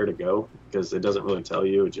use and where to go, because it doesn't really tell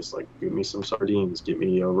you. It's just like, give me some sardines, give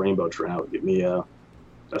me a rainbow trout, give me a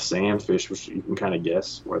sandfish, which you can kind of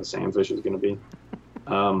guess where the sandfish is going to be.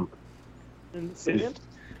 In the sand?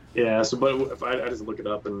 Yeah, so but if I just look it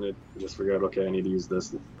up and just figure out, okay, I need to use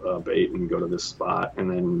this bait and go to this spot,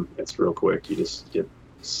 and then it's real quick. You just get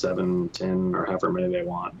 7, 10, or however many they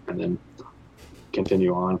want, and then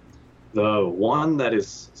continue on. The one that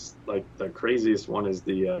is like the craziest one is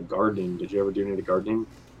the gardening. Did you ever do any of the gardening?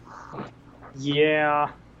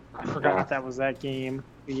 Yeah, I forgot that was that game.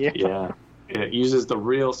 Yeah, it uses the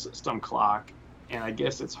real system clock, and I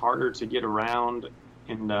guess it's harder to get around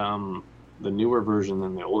in the newer version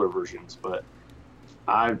than the older versions. But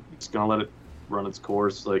I'm just gonna let it run its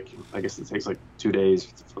course. Like, I guess it takes like 2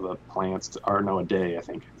 days for the plants a day. I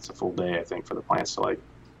think it's a full day. I think for the plants to like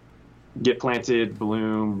get planted,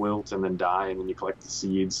 bloom, wilt, and then die, and then you collect the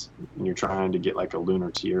seeds, and you're trying to get like a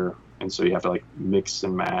lunar tier, and so you have to like mix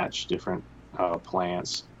and match different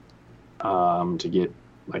plants to get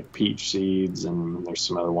like peach seeds, and there's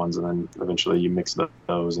some other ones, and then eventually you mix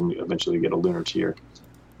those and you eventually get a lunar tier.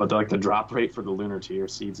 But the drop rate for the lunar tier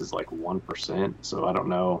seeds is like 1%, so I don't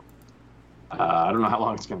know how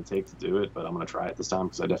long it's going to take to do it, but I'm going to try it this time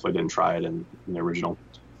because I definitely didn't try it in the original.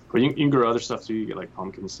 But you can grow other stuff too. You get like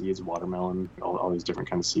pumpkin seeds, watermelon, all these different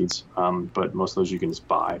kinds of seeds. But most of those you can just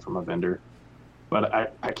buy from a vendor. But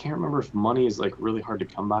I can't remember if money is like really hard to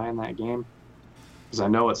come by in that game, because I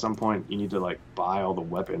know at some point you need to like buy all the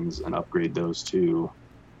weapons and upgrade those too.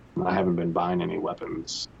 And I haven't been buying any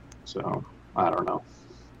weapons, so I don't know.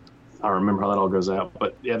 I don't remember how that all goes out.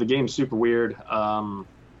 But yeah, the game's super weird. I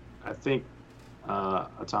think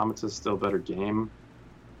Automata's still a better game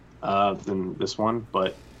than this one,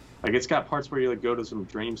 but like it's got parts where you like go to some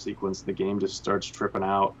dream sequence, the game just starts tripping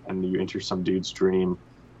out, and you enter some dude's dream,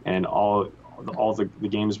 and all the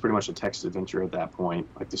game is pretty much a text adventure at that point.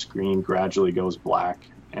 Like the screen gradually goes black,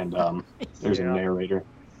 and there's a narrator.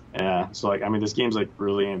 Yeah, so like I mean, this game's like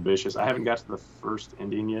really ambitious. I haven't got to the first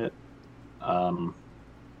ending yet,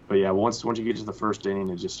 but yeah, once you get to the first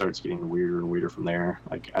inning, it just starts getting weirder and weirder from there.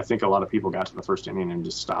 Like I think a lot of people got to the first inning and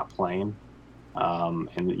just stopped playing.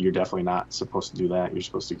 And you're definitely not supposed to do that. You're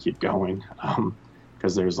supposed to keep going,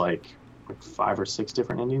 because there's like 5 or 6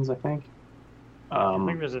 different endings, I think. I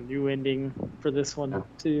think there's a new ending for this one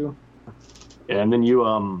too. Yeah, and then you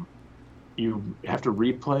have to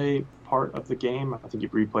replay part of the game. I think you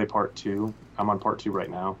replay part 2. I'm on part 2 right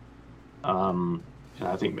now, and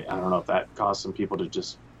I don't know if that caused some people to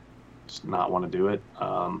just not want to do it.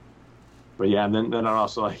 But yeah, and then I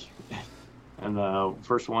also like. And the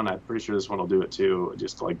first one, I'm pretty sure this one will do it too.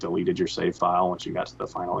 Just like deleted your save file once you got to the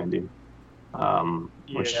final ending.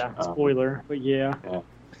 Spoiler, but yeah.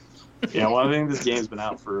 Yeah, well, I think this game's been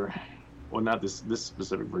out for, well, not this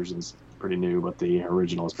specific version's pretty new, but the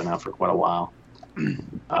original's been out for quite a while.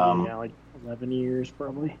 Like 11 years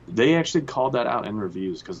probably. They actually called that out in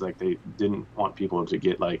reviews because like they didn't want people to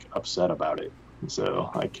get like upset about it.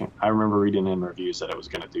 So I remember reading in reviews that it was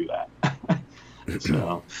going to do that.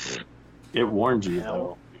 So. It warned you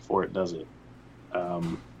though before it does it.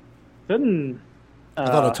 Didn't I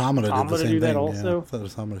thought Automata did the same do that thing. also? Yeah, I thought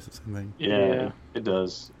Automata did the same thing. Yeah, it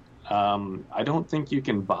does. I don't think you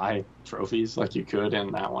can buy trophies like you could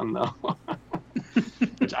in that one though.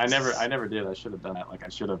 Which I never did. I should have done that. Like I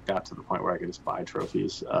should have got to the point where I could just buy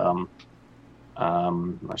trophies. I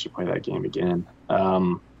should play that game again.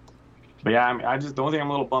 But yeah, the only thing I'm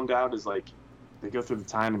a little bummed out is like they go through the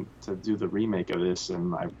time to do the remake of this,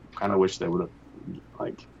 and I kind of wish they would have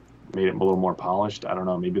like made it a little more polished. I don't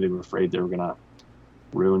know. Maybe they were afraid they were gonna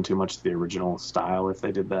ruin too much of the original style if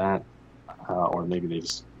they did that, or maybe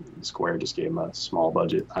Square just gave them a small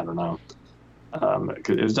budget. I don't know.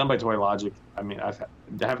 Because it was done by Toy Logic. I mean, I've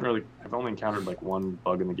only encountered like one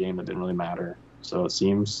bug in the game that didn't really matter, so it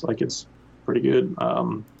seems like it's pretty good.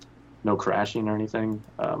 No crashing or anything.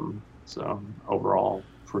 So overall,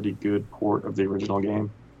 pretty good port of the original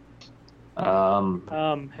game.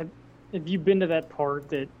 Have you been to that part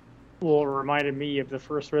that reminded me of the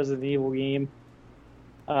first Resident Evil game?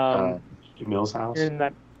 Mill's house. You're in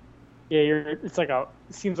that. Yeah, it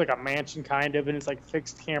seems like a mansion kind of, and it's like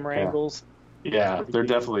fixed camera angles. Yeah, they're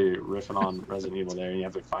definitely riffing on Resident Evil there. You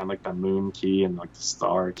have to find like the moon key and like the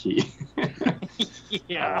star key.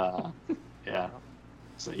 Yeah. Yeah.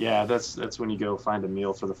 So yeah, that's when you go find a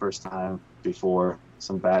meal for the first time before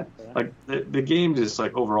some bad. Like the game just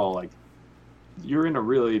like overall like you're in a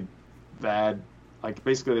really bad like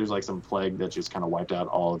basically there's like some plague that just kind of wiped out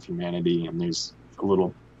all of humanity, and there's a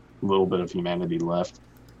little bit of humanity left.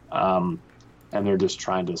 And they're just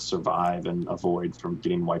trying to survive and avoid from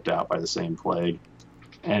getting wiped out by the same plague.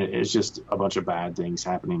 And it's just a bunch of bad things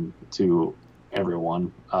happening to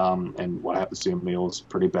everyone. And what happens to Emil is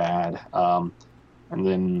pretty bad. And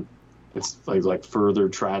then it's like further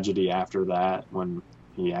tragedy after that when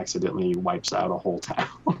he accidentally wipes out a whole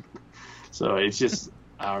town. So it's just,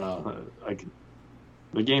 I don't know, like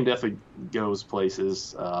the game definitely goes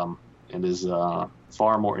places, and is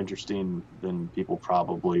far more interesting than people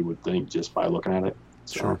probably would think just by looking at it.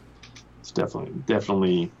 So sure. It's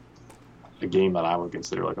definitely a game that I would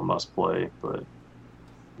consider like a must play, but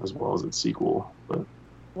as well as its sequel. But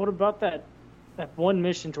what about that one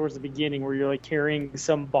mission towards the beginning where you're like carrying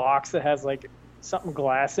some box that has like something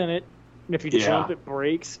glass in it, and if you jump it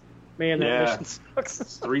breaks? Man, that mission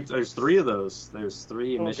sucks. There's three of those. There's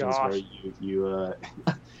three missions where you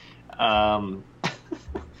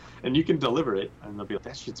and you can deliver it, and they'll be like,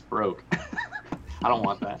 that shit's broke. I don't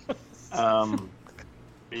want that.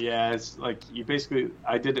 Yeah, it's like you basically,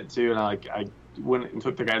 I did it too, and I went and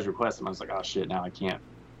took the guy's request, and I was like, oh shit, now I can't.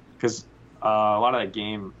 Because a lot of that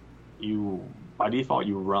game, by default,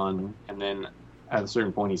 you run, and then at a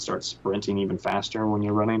certain point, you start sprinting even faster when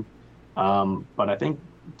you're running. But I think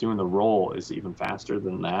doing the roll is even faster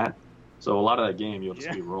than that. So a lot of that game, you'll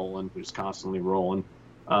just be rolling, just constantly rolling.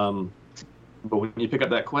 But when you pick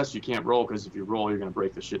up that quest, you can't roll, because if you roll, you're going to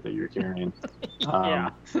break the shit that you're carrying.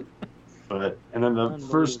 And then the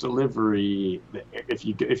first delivery, if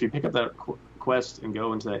you pick up that quest and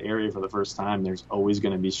go into that area for the first time, there's always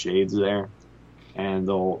going to be shades there, and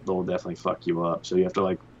they'll definitely fuck you up. So you have to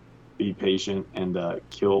like be patient and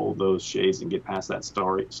kill those shades and get past that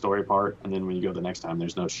story part. And then when you go the next time,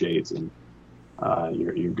 there's no shades, and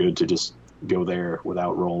you're good to just go there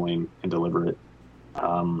without rolling and deliver it.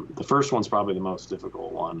 The first one's probably the most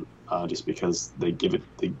difficult one, just because they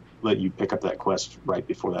let you pick up that quest right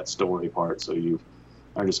before that story part, so you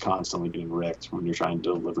are just constantly getting wrecked when you're trying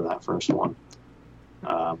to deliver that first one.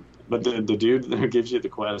 But the dude who gives you the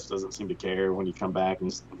quest doesn't seem to care when you come back,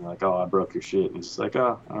 and you're like, oh, I broke your shit, and he's just like,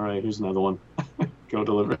 oh, all right, here's another one. Go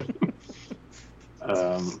deliver it.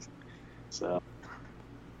 So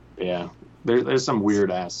yeah, there's some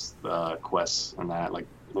weird ass quests in that. Like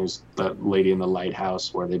there's that lady in the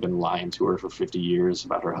lighthouse where they've been lying to her for 50 years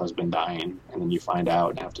about her husband dying, and then you find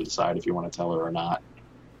out and have to decide if you want to tell her or not.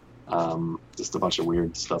 Just a bunch of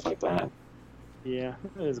weird stuff like that. Yeah,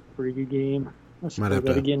 that is a pretty good game. I was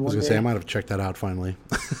gonna say I might have checked that out finally.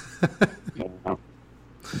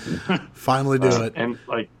 Finally do it. And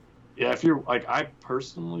like, yeah, if you're like, I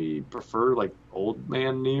personally prefer like old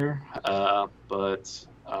man Nier, but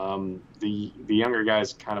the younger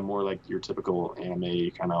guy's kind of more like your typical anime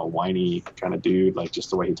kind of whiny kind of dude, like just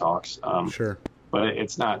the way he talks. Sure. But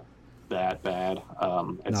it's not that bad.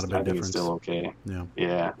 Not a big difference. It's still okay. Yeah.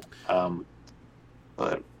 Yeah.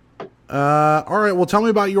 But. All right. Well, tell me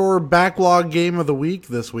about your backlog game of the week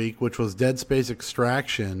this week, which was Dead Space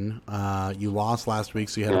Extraction. You lost last week,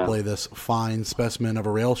 so you had to play this fine specimen of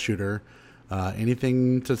a rail shooter.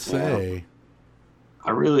 Anything to say? Yeah.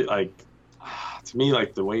 I really like. To me,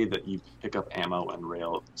 like the way that you pick up ammo and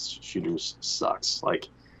rail shooters sucks. Like,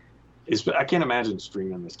 I can't imagine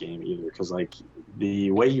streaming this game either, because like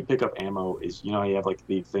the way you pick up ammo is, you have like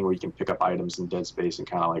the thing where you can pick up items in Dead Space and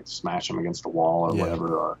kind of like smash them against the wall or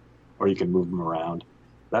whatever, or you can move them around.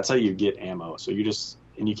 That's how you get ammo. So you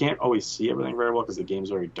can't always see everything very well because the game's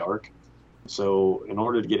very dark. So in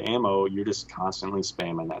order to get ammo, you're just constantly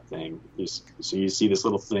spamming that thing. So you see this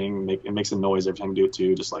little thing, it makes a noise every time you do it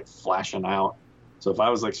too, just like flashing out. So if I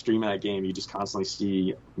was like streaming that game, you just constantly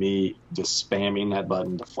see me just spamming that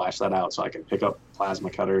button to flash that out so I can pick up plasma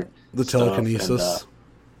cutter. The telekinesis.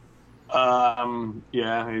 And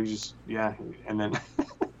then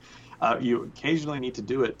you occasionally need to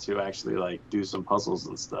do it to actually like do some puzzles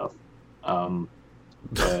and stuff.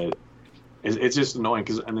 But it's just annoying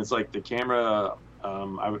and it's like the camera.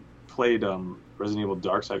 I played Resident Evil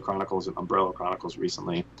Dark Side Chronicles and Umbrella Chronicles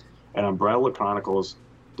recently, and Umbrella Chronicles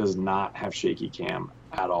does not have shaky cam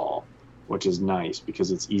at all, which is nice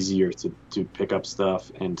because it's easier to pick up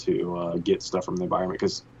stuff and to get stuff from the environment.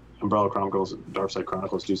 Because Umbrella Chronicles and Dark Side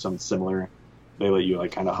Chronicles do something similar. They let you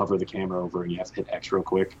like kind of hover the camera over and you have to hit X real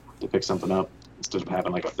quick to pick something up instead of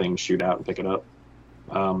having like a thing shoot out and pick it up.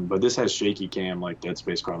 But this has shaky cam like Dead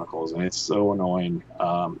Space Chronicles, and it's so annoying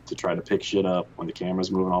to try to pick shit up when the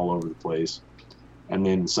camera's moving all over the place. And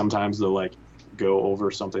then sometimes they'll like go over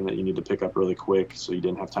something that you need to pick up really quick, so you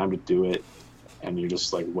didn't have time to do it, and you're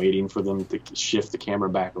just like waiting for them to shift the camera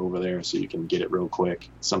back over there so you can get it real quick.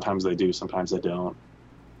 Sometimes they do, sometimes they don't.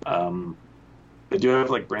 They do have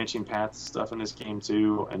like branching paths stuff in this game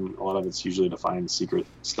too, and a lot of it's usually to find secret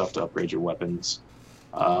stuff to upgrade your weapons.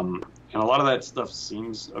 And a lot of that stuff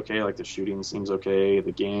seems okay, like the shooting seems okay.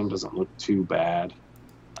 The game doesn't look too bad.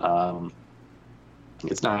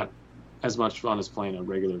 It's not as much fun as playing a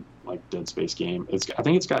regular like Dead Space game. I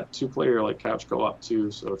think it's got 2-player like couch co-op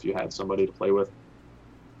too, so if you had somebody to play with.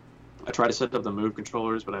 I tried to set up the Move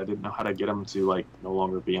controllers, but I didn't know how to get them to like no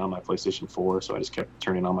longer be on my PlayStation 4, so I just kept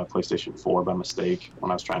turning on my PlayStation 4 by mistake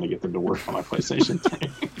when I was trying to get them to work on my PlayStation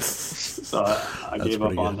 3. So I gave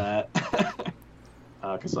up on that.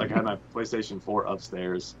 Because like I had my PlayStation 4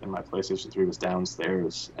 upstairs and my PlayStation 3 was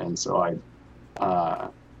downstairs, and so I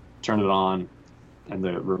turned it on and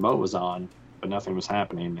the remote was on, but nothing was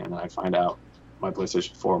happening, and then I find out my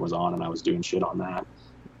PlayStation 4 was on and I was doing shit on that.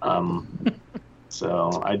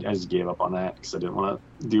 So I just gave up on that because I didn't want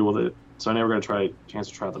to deal with it. So I never got a chance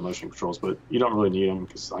to try out the motion controls, but you don't really need them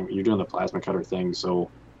because you're doing the plasma cutter thing,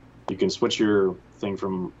 so you can switch your thing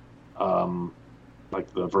from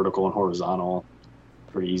like the vertical and horizontal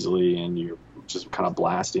pretty easily, and you're just kind of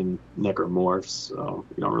blasting necromorphs, so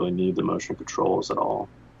you don't really need the motion controls at all.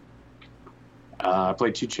 I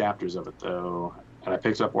played 2 chapters of it though, and I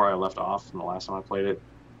picked up where I left off from the last time I played it.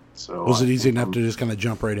 So was it easy enough to just kind of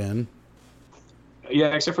jump right in?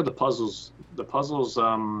 Yeah, except for the puzzles. The puzzles,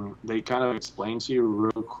 they kind of explain to you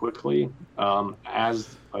real quickly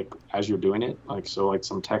as you're doing it. Like so, like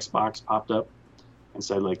some text box popped up and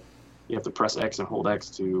said like you have to press X and hold X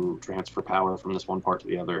to transfer power from this one part to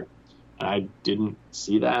the other. And I didn't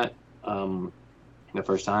see that the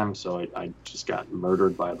first time, so I just got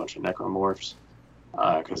murdered by a bunch of necromorphs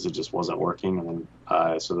because it just wasn't working. And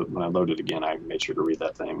then so that when I loaded again, I made sure to read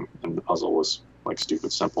that thing, and the puzzle was like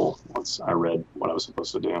stupid simple once I read what I was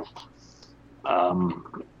supposed to do.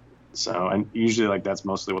 So, and usually like that's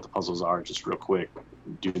mostly what the puzzles are, just real quick,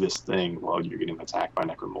 do this thing while you're getting attacked by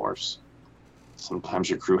necromorphs. Sometimes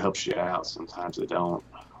your crew helps you out, sometimes they don't.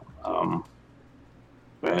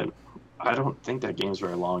 But I don't think that game's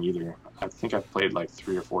very long either. I think I've played like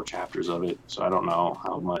 3 or 4 chapters of it, so I don't know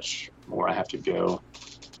how much more I have to go.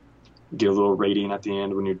 Get a little rating at the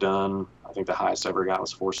end when you're done. I think the highest I ever got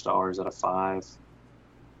was 4 stars out of 5.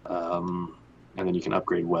 And then you can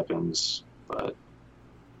upgrade weapons, but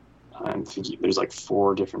I'm thinking there's like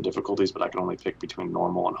 4 different difficulties, but I can only pick between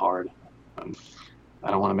normal and hard. And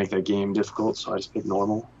I don't want to make that game difficult, so I just pick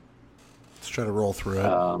normal. Let's try to roll through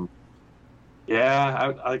it.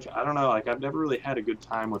 Yeah, I don't know. Like I've never really had a good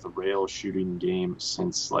time with a rail shooting game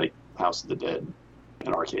since like House of the Dead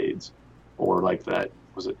in arcades, or like that.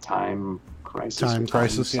 Was it Time Crisis? Time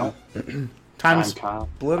Crisis, yeah. Time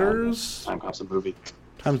Splitters. Time Cop's a movie.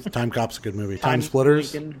 Time Cop's a good movie. Time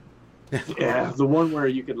Splitters. Yeah, the one where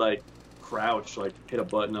you could like crouch, like hit a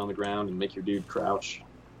button on the ground and make your dude crouch.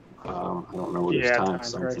 I don't know what it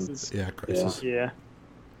was. Time Crisis. Yeah, Crisis. Yeah.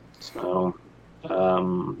 So,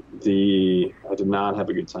 I did not have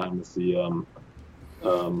a good time with the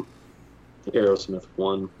Aerosmith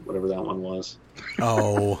one, whatever that one was.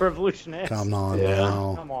 Oh, Revolution X. Come on, yeah.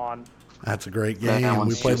 now. Come on. That's a great game.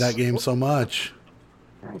 We played that game so much.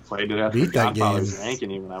 I played it after Beat that game.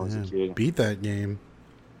 ranking when I was a kid. Beat that game.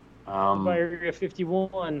 By Area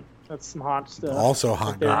 51. That's some hot stuff. Also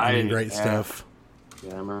hot game. Great stuff.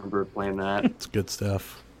 Yeah, I remember playing that. It's good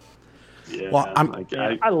stuff. Yeah, Well,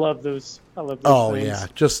 I love those. Oh things. yeah,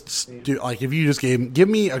 just do like if you just give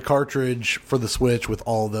me a cartridge for the Switch with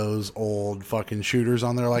all those old fucking shooters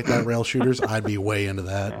on there like that, rail shooters, I'd be way into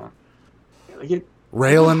that. Yeah.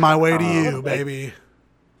 Railing my way to you, baby.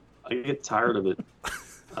 I get tired of it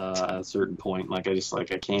at a certain point. Like I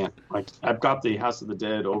can't. Like I've got the House of the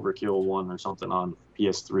Dead Overkill one or something on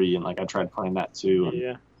PS3, and like I tried playing that too. And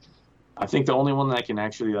Yeah. I think the only one that I can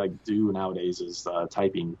actually like do nowadays is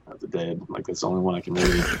typing of the Dead. Like that's the only one I can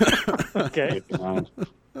really Okay. get behind.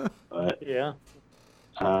 But Yeah.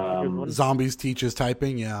 Zombies teaches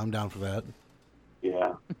typing. Yeah, I'm down for that.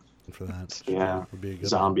 yeah, For that. yeah. Would be a good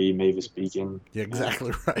Zombie Mavis Beacon. Yeah,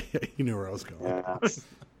 exactly right. You knew where I was going. Yeah.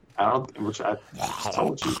 I don't. Which I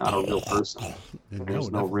told you, not a real person.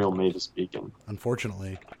 There's no real Mavis Beacon.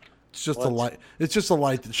 Unfortunately, it's just a light. It's just a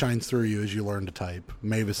light that shines through you as you learn to type.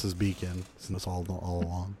 Mavis's beacon. It's all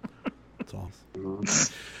along. That's all.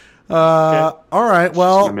 Mm-hmm. All right.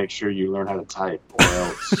 Well, just make sure you learn how to type, or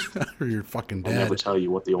else or you're fucking I'll dead. never tell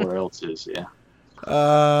you what the or else is. Yeah.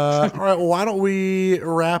 All right. Well, why don't we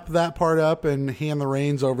wrap that part up and hand the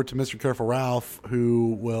reins over to Mr. Careful Ralph,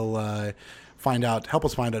 who will help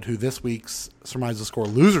us find out who this week's Surmise the Score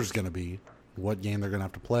loser is going to be, what game they're going to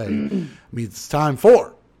have to play. Means it's time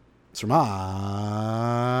for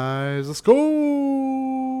Surmise the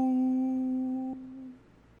Score.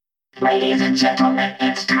 Ladies and gentlemen,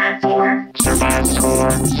 it's time for Survive Score,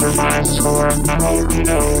 Survive Score. I hope you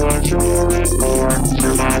know what you're in for.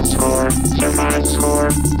 Survive Score, Survive Score.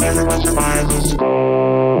 Everyone survive the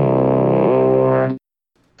score.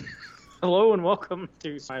 Hello and welcome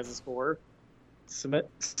to Survive the Score. Segment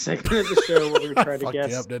of the show where we try to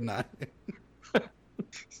guess. You up, didn't I?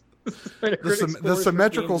 the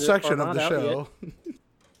symmetrical section of the show.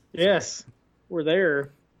 Yes, we're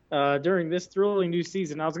there. During this thrilling new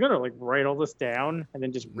season, I was gonna write all this down and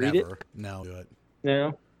then just read Never. it. No, do it.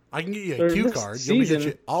 No, I can get you a During cue this card.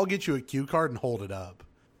 season- I'll get you a cue card and hold it up.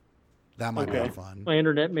 That might Okay. be fun. my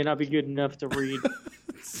internet may not be good enough to read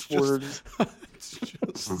words. It's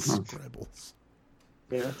just scribbles.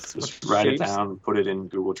 Yeah, Just write it shapes. down, put it in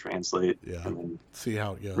Google Translate, Yeah. and then See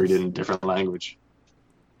how it goes. read it in a different language.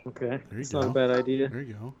 Okay, There you it's go. not a bad idea. There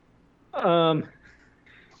you go.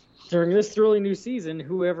 During this thrilling new season,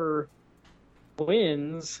 whoever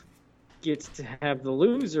wins gets to have the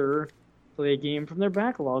loser play a game from their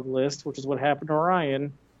backlog list, which is what happened to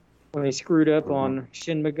Ryan when they screwed up on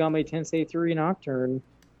Shin Megami Tensei 3 Nocturne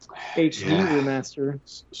HD Yeah. remaster.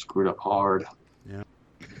 Screwed up hard.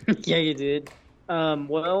 Yeah, you did.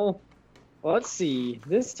 Well, let's see.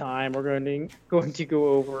 This time we're going to go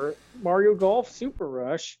over Mario Golf Super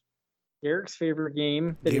Rush, Derrick's favorite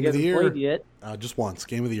game that Game he of the hasn't year. played yet. Just once.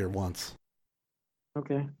 Game of the year once.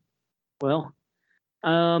 Okay. Well,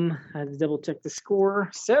 I had to double check the score.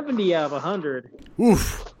 70 out of 100.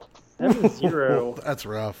 Oof. 7-0. That's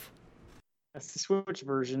rough. That's the Switch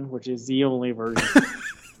version, which is the only version.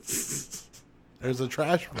 There's a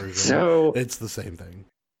trash version. So, It's the same thing.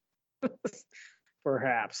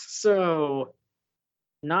 perhaps. So,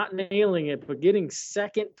 not nailing it, but getting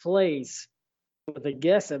second place with a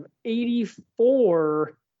guess of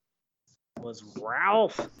 84 was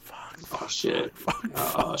Ralph. Oh shit!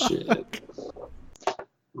 Oh shit!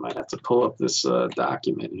 Might have to pull up this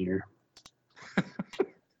document here.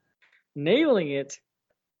 Nailing it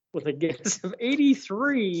with a guess of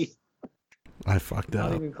 83. I fucked Not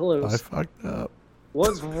up. even close. I fucked up.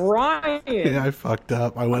 Was Ryan. Yeah, I fucked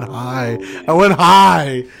up. I went high. I went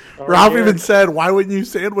high. Oh, Ralph Derrick. even said, "Why wouldn't you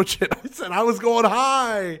sandwich it?" I said, "I was going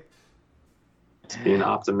high." Being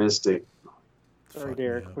optimistic. Sorry, Fuck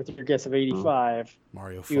Derrick, me up. with your guess of 85.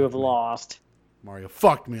 Mario, You fucked have me. lost. Mario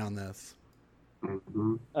fucked me on this.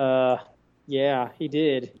 Mm-hmm. Yeah, he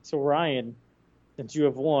did. So Ryan, since you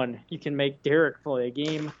have won, you can make Derrick play a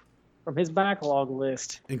game from his backlog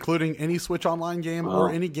list. Including any Switch Online game Wow. or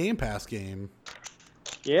any Game Pass game.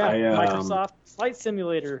 Yeah, I, Microsoft Flight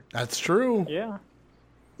Simulator. That's true. Yeah.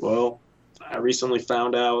 Well, I recently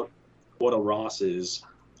found out what a Ross is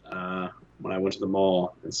when I went to the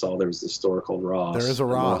mall and saw there was this store called Ross. There is a in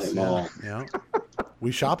Ross. Mall. Yeah.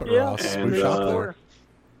 We shop at Yeah. Ross. And, We shop there.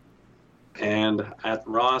 And at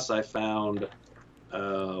Ross, I found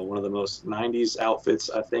one of the most 90s outfits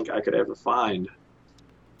I think I could ever find.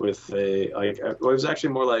 With it was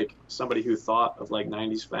actually more like somebody who thought of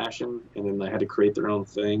 90s fashion, and then they had to create their own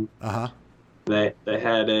thing. Uh-huh. They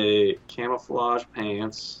had a camouflage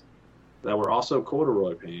pants that were also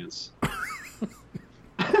corduroy pants.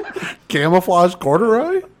 Camouflage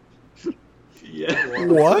corduroy? Yeah.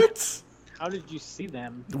 What? How did you see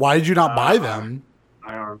them? Why did you not buy them?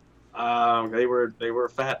 They were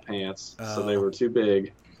fat pants, so they were too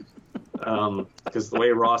big. Because the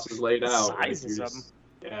way Ross is laid out, Sizes of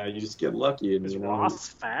you just get lucky. And, Is Ross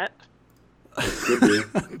fat? Could be.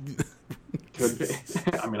 Could be.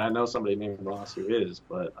 I mean, I know somebody named Ross who is,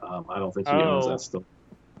 but I don't think he owns that still.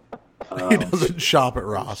 He doesn't shop at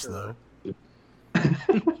Ross, though.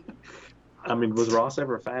 I mean, was Ross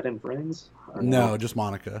ever fat in Friends? No, just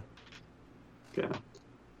Monica. Okay.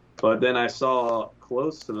 But then I saw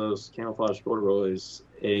close to those camouflage corduroys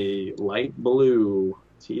a light blue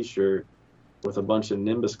T-shirt with a bunch of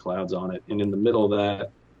Nimbus clouds on it, and in the middle of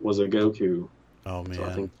that was a Goku. Oh man, so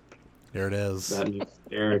I think there it is. That means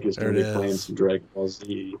Derrick is going to be playing some Dragon Ball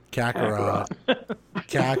Z. Kakarot.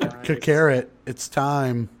 Kakarot. It's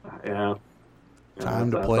time. Yeah.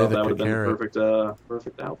 Time to play the Kakarot.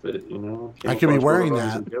 Perfect outfit, you know. I could be wearing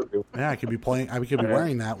that. Yeah, I could be playing. I could be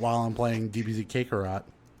wearing that while I'm playing DBZ Kakarot.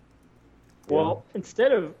 Well,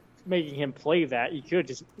 instead of making him play that, you could have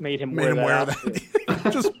just made him wear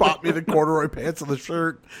that. Just bought me the corduroy pants and the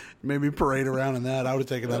shirt, made me parade around in that. I would have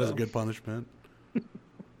taken that as a good punishment.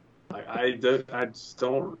 I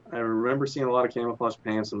remember seeing a lot of camouflage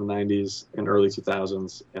pants in the 90s and early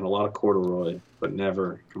 2000s and a lot of corduroy, but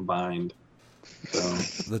never combined. So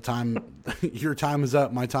your time is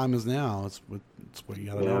up. My time is now. It's what you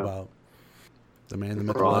got to know about. The man, the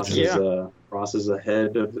myth, legend. Ross is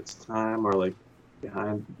ahead of its time, or like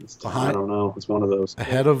behind its time. I don't know. It's one of those.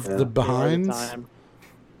 Ahead of the behinds.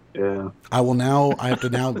 Yeah. I have to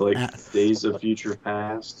now like Days of Future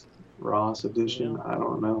Past, Ross edition. I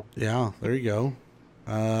don't know. Yeah, there you go.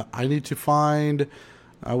 I need to find.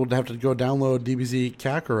 I would have to go download DBZ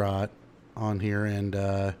Kakarot on here, and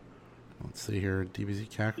let's see here, DBZ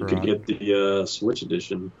Kakarot. You could get the Switch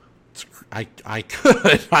edition. I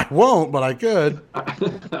could. I won't, but I could. I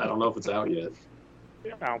don't know if it's out yet.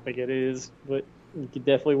 I don't think it is, but you could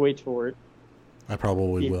definitely wait for it. I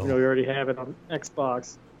probably will. You know, you already have it on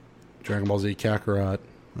Xbox. Dragon Ball Z Kakarot.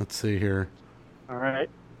 Let's see here. All right.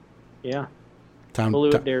 Yeah. Time to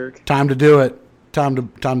Derrick. Time to do it. Time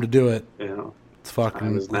to do it. Yeah.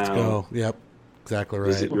 Let's go. Yep. Exactly right.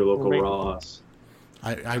 Visit your local Ross.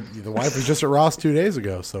 The wife was just at Ross 2 days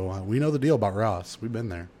ago, so we know the deal about Ross. We've been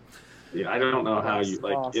there. Yeah, I don't know how you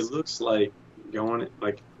it looks like going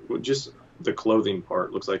just the clothing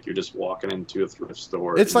part looks like you're just walking into a thrift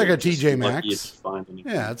store. It's like a TJ Maxx.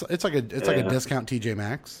 Yeah, it's like a discount TJ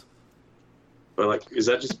Maxx. But like, is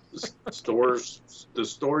that just the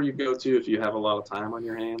store you go to if you have a lot of time on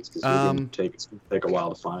your hands? Because it's going to take a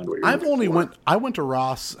while to find what you're I went to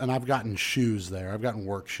Ross and I've gotten shoes there. I've gotten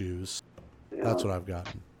work shoes. Yeah. That's what I've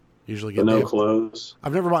gotten. Usually get no clothes.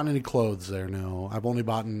 I've never bought any clothes there. No, I've only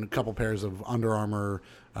bought a couple pairs of Under Armour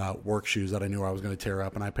work shoes that I knew I was going to tear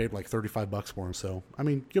up, and I paid like $35 for them. So I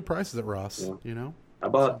mean, good prices at Ross. Yeah. You know. I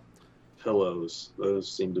bought pillows. Those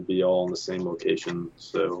seem to be all in the same location.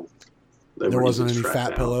 So there wasn't any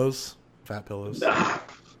fat pillows. Fat pillows. Nah.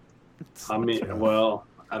 I mean, well,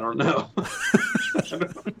 I don't know.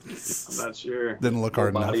 I'm not sure. Didn't look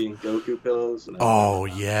hard enough. Goku pillows. Oh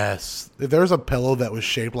yes, if there's a pillow that was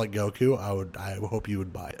shaped like Goku, I hope you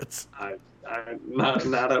would buy it.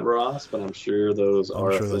 Not at Ross, but I'm sure those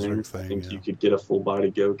are a thing. I think you could get a full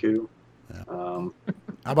body Goku. Yeah. How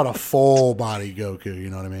about a full body Goku? You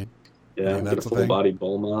know what I mean? Yeah, that's a full body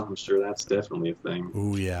Bulma. I'm sure that's definitely a thing.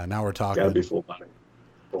 Ooh yeah, now we're talking. Gotta be full body.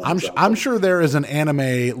 I'm sure there is an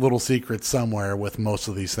anime little secret somewhere with most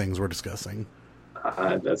of these things we're discussing.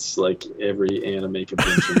 That's like every anime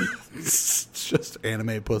convention. It's just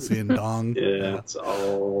anime pussy and dong. Yeah, it's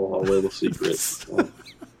all a little secret. That's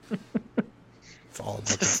all I'm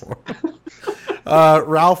looking for.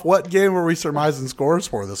 Ralph, what game were we surmising scores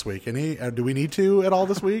for this week? Do we need to at all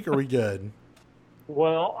this week? Or are we good?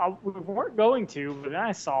 Well, we weren't going to, but then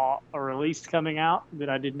I saw a release coming out that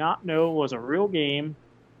I did not know was a real game.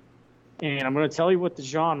 And I'm going to tell you what the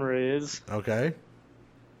genre is. Okay.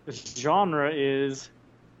 The genre is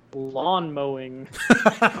lawn mowing.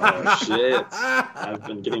 Oh, shit. I've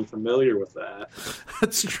been getting familiar with that.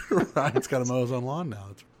 That's true. Ryan's got a mow his own lawn now.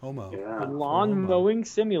 It's homo. Yeah. Lawn mowing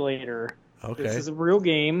simulator. Okay. This is a real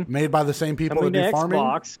game. Made by the same people that do farming?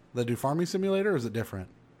 Xbox. That do farming simulator, or is it different?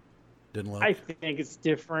 Didn't look. I think it's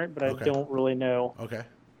different, but I don't really know. Okay.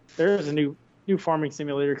 There's a new farming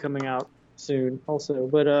simulator coming out soon also.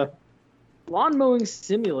 But lawn mowing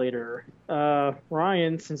simulator.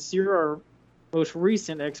 Ryan, since you're our most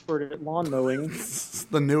recent expert at lawn mowing,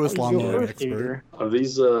 the newest lawn mowing expert. Are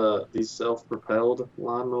these self-propelled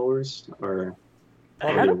lawn mowers, or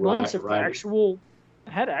I had a bunch of actual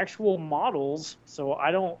models, so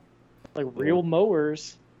I don't real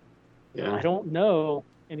mowers. Yeah, I don't know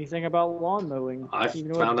anything about lawn mowing. I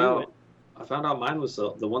I found out mine was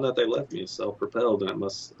the one that they left me is self-propelled, and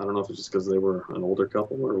I don't know if it's just because they were an older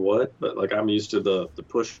couple or what, but like I'm used to the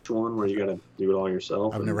push one where you got to do it all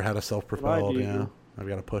yourself. I've never had a self-propelled. Yeah, I've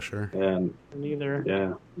got a pusher. And neither.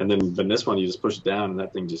 Yeah, and then this one you just push it down and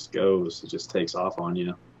that thing just goes. It just takes off on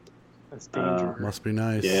you. That's dangerous. Must be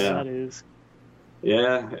nice. Yeah, that is.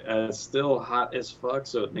 Yeah, it's still hot as fuck,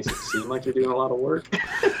 so it makes it seem like you're doing a lot of work.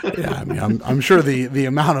 Yeah, I mean, I'm sure the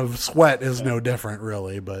amount of sweat is no different,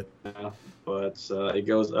 really, but. Yeah, but it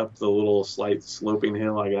goes up the little slight sloping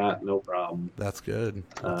hill I got, no problem. That's good.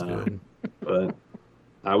 That's good. But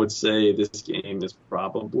I would say this game is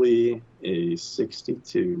probably a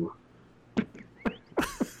 62.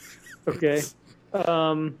 Okay.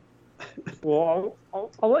 Well,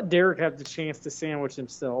 I'll let Derrick have the chance to sandwich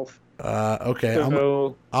himself. Okay.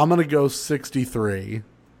 So, I'm going to go 63.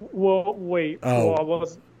 Well, wait. Oh. Well, I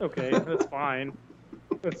was okay. That's fine.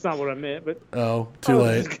 That's not what I meant. But too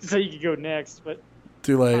late. So you could go next, but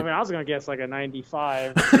too late. I mean, I was gonna guess like a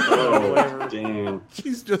 95. Oh, damn!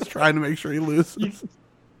 He's just trying to make sure he loses.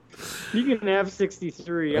 You can have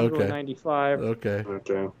 63. I'm going 95. Okay.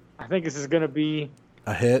 I think this is gonna be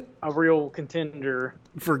a hit, a real contender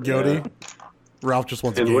for GOTY. Yeah. Ralph just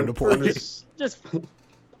wants a game to play.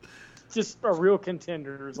 Just a real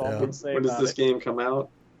contender is all I'm going to say. When does this game come out?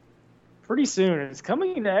 Pretty soon. It's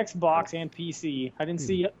coming to Xbox and PC. I didn't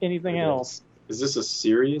see anything else. Is this a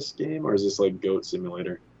serious game or is this like Goat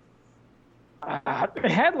Simulator?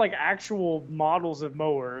 It had like actual models of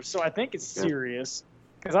mowers, so I think it's serious.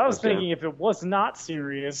 Because I was thinking if it was not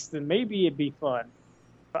serious, then maybe it'd be fun.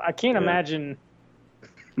 But I can't imagine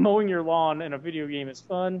mowing your lawn in a video game is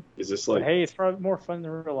fun. Is this like? But hey, it's probably more fun than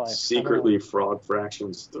real life. Secretly Frog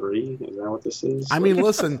Fractions 3? Is that what this is? I mean,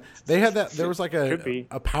 listen, they had that. There was like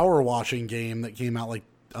a power washing game that came out like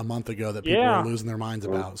a month ago that people were losing their minds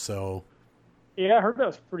about. So. Yeah, I heard that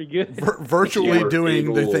was pretty good. Virtually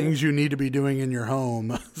doing the things you need to be doing in your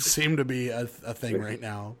home seem to be a thing right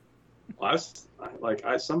now. Well,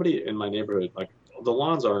 somebody in my neighborhood, like the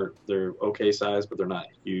lawns they're okay size, but they're not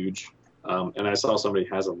huge. And I saw somebody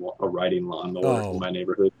has a riding lawnmower in my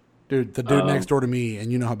neighborhood. Dude, the dude next door to me,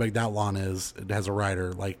 and you know how big that lawn is. It has a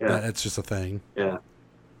rider. Like, it's just a thing. Yeah.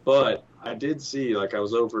 But I did see, like, I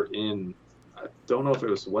was over in, I don't know if it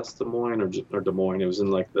was West Des Moines or Des Moines. It was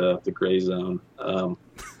in, like, the gray zone.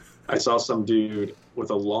 I saw some dude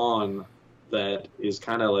with a lawn that is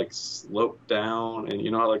kind of, like, sloped down. And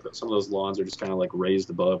you know how, like, some of those lawns are just kind of, like,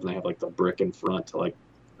 raised above, and they have, like, the brick in front to, like...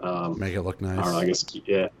 make it look nice. I don't know, I guess,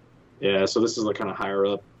 Yeah, so this is like kind of higher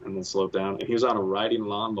up and then sloped down. And he was on a riding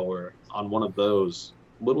lawnmower on one of those.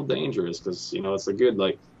 A little dangerous because, you know, it's a good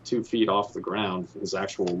like 2 feet off the ground, his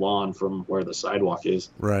actual lawn from where the sidewalk is.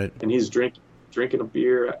 Right. And he's drinking a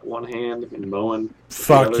beer at one hand and mowing.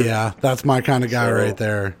 Fuck yeah. That's my kind of guy right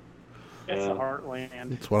there. That's the heartland.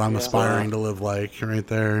 That's what I'm aspiring to live like right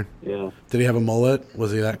there. Yeah. Did he have a mullet?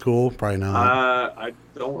 Was he that cool? Probably not. I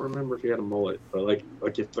don't remember if he had a mullet, but like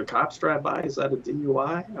if the cops drive by, is that a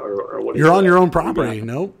DUI or what? You're on your own property.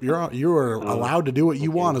 Nope. You are allowed to do what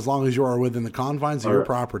you want as long as you are within the confines of your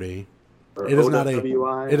property. It is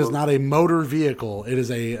not a motor vehicle. It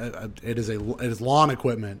is lawn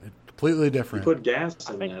equipment. It's completely different. You put gas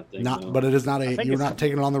in that thing. But it is not you're not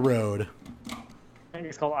taking it on the road. I think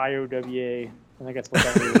it's called IOWA. I think that's what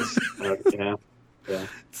that is. Yeah.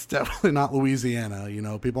 It's definitely not Louisiana. You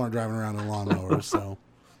know, people aren't driving around in lawnmowers, so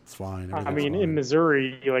it's fine. I mean, in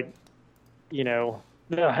Missouri, like, you know,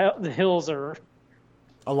 the hills are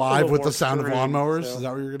alive with the sound of lawnmowers. So. Is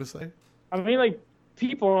that what you're gonna say? I mean, like,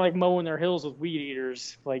 people are like mowing their hills with weed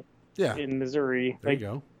eaters, like, in Missouri. There you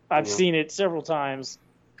go. I've seen it several times.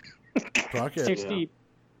 Fuck it. 6 deep.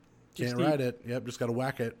 Can't ride it. Yep, just gotta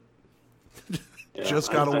whack it.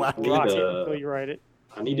 Just gotta whack it. Until you ride it.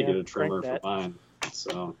 I need to get a trimmer for mine.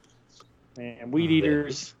 So, man, weed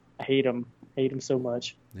eaters, I hate them. Hate them so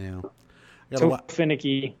much. Yeah, so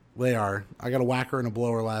finicky. They are. I got a whacker and a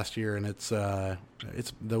blower last year, and it's the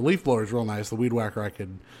leaf blower is real nice. The weed whacker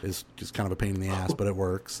is just kind of a pain in the ass, but it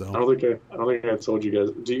works. So I don't think I told you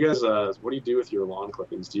guys. Do you guys? What do you do with your lawn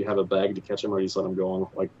clippings? Do you have a bag to catch them, or do you just let them go on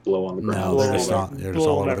like blow on the ground? No, they're just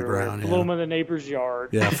all over the ground. Blow them in the neighbor's yard.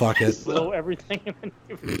 Yeah, fuck it. Blow everything in the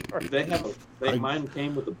neighbor's yard. Mine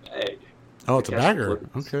came with a bag. Oh, it's a bagger.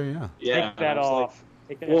 Okay, yeah. Take that off.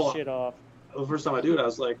 Take that shit off. The first time I do it, I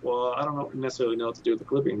was like, well, I don't necessarily know what to do with the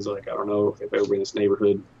clippings. Like, I don't know if everybody in this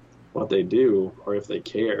neighborhood, what they do or if they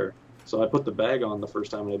care. So I put the bag on the first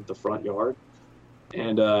time I did the front yard.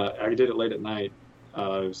 And I did it late at night.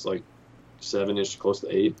 It was like 7-ish, close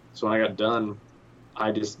to 8. So when I got done,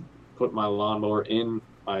 I just put my lawnmower in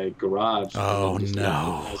my garage. Oh,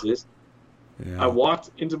 no. I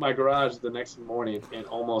walked into my garage the next morning and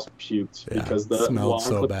almost puked because the smelled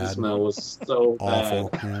so bad. Smell was so awful.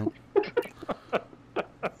 Bad.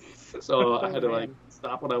 Yeah. So I had to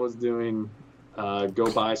stop what I was doing,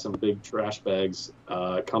 go buy some big trash bags,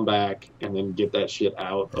 come back, and then get that shit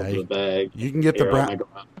out of the bag. You can get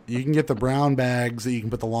the brown bags that you can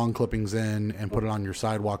put the long clippings in and put it on your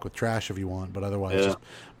sidewalk with trash if you want, but otherwise just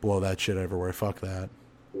blow that shit everywhere. Fuck that.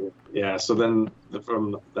 Yeah, so then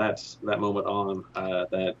from that moment on,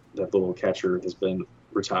 that little catcher has been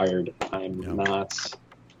retired. I'm not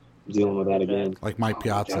dealing with that again. Like Mike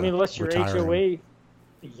Piazza. I mean, unless your HOA,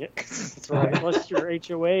 that's right. Unless your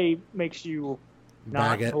HOA makes you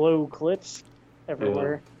not blow clips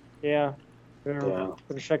everywhere. Yeah. Better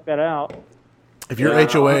check that out. If your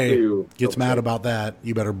HOA gets mad about that,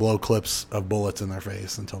 you better blow clips of bullets in their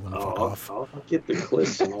face and tell them to fuck off. I'll get the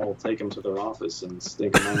clips and I'll take them to their office and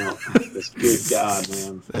stick them out. Good God,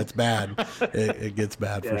 man. That's bad. It gets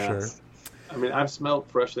bad for sure. I mean, I've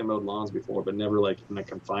smelled freshly mowed lawns before, but never in a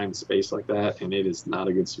confined space like that, and it is not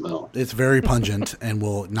a good smell. It's very pungent and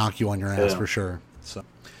will knock you on your ass for sure. So.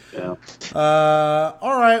 Yeah.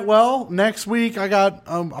 All right. Well, next week I got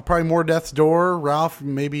probably more Death's Door. Ralph,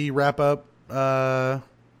 maybe wrap up a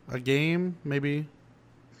game, maybe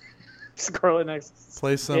Scarlet Nexus.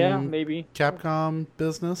 Play some maybe Capcom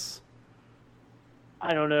business.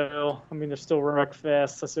 I don't know. I mean, there's still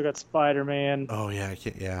Wreckfest. I still got Spider-Man. Oh yeah, I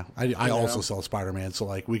can't. Yeah, I also sell Spider-Man,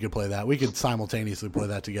 so we could play that. We could simultaneously play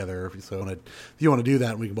that together. If you want to do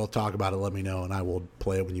that, we can both talk about it. Let me know, and I will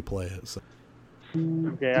play it when you play it. So.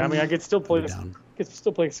 Okay, I mean, I could still play.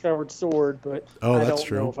 Skyward Sword, but I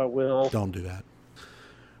don't know if I will. Don't do that.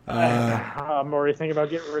 I'm already thinking about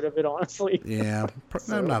getting rid of it, honestly. Yeah,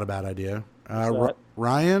 not a bad idea.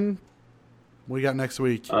 Ryan, what do you got next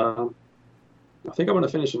week? I think I'm going to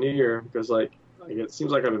finish Nier because it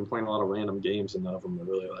seems like I've been playing a lot of random games and none of them are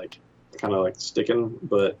really kind of sticking.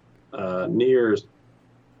 But Nier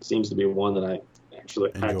seems to be one that I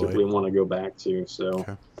actually actively want to go back to. So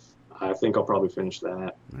I think I'll probably finish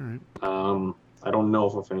that. All right. I don't know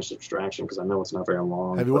if I'll finish Extraction because I know it's not very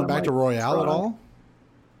long. Have you went back to Royale at all?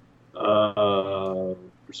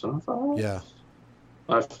 Persona 5? Yeah.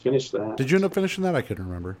 I finished that. Did you end up finishing that? I couldn't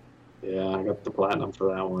remember. Yeah, I got the platinum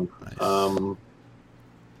for that one. Nice.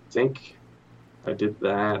 I think I did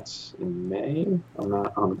that in May. I'm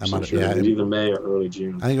not 100% sure. It was either May or early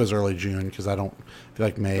June. I think it was early June because I don't feel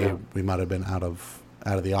like May. We might have been out of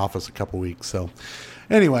the office a couple weeks. So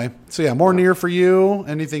anyway, more Nier for you.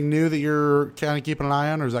 Anything new that you're kind of keeping an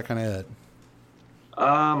eye on, or is that kind of it?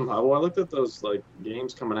 Well, I looked at those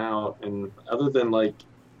games coming out, and other than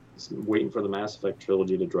waiting for the Mass Effect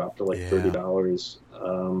trilogy to drop to $30,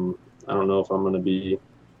 I don't know if I'm going to be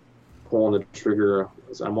pulling the trigger.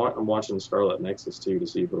 I'm watching Scarlet Nexus too to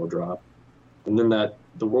see if it'll drop, and then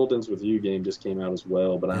the World Ends With You game just came out as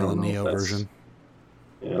well, but I don't know Neo version.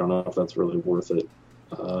 Yeah, I don't know if that's really worth it.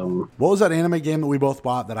 What was that anime game that we both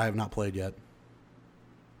bought that I have not played yet?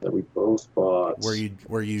 That we both bought.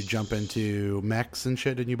 Where you jump into mechs and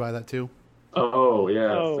shit? Didn't you buy that too? Oh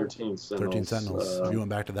yeah, 13 Sentinels. 13 Sentinels. You went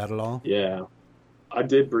back to that at all? Yeah, I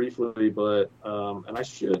did briefly, but and I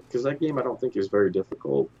should, because that game I don't think is very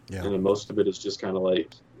difficult. Yeah. And then most of it is just kind of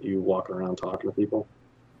you walking around talking to people.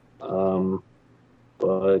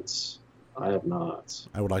 But I have not.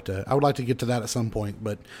 I would like to get to that at some point,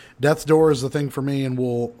 but Death's Door is the thing for me, and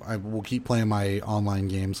I will keep playing my online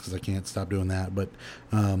games because I can't stop doing that. But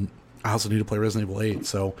I also need to play Resident Evil 8.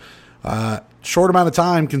 So short amount of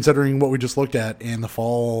time considering what we just looked at, and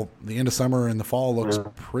the end of summer and the fall looks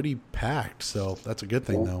pretty packed. So that's a good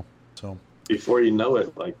thing though. So before you know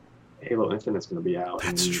it, Halo Infinite's going to be out.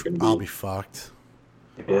 That's true. I'll be fucked.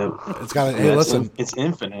 Yeah, it's got. Hey, listen, it's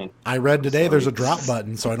infinite. I read today there's a drop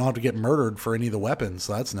button, so I don't have to get murdered for any of the weapons.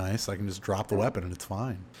 So that's nice. I can just drop the weapon and it's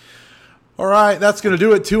fine. All right, that's going to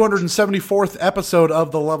do it. 274th episode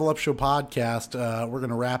of the Level Up Show podcast. We're going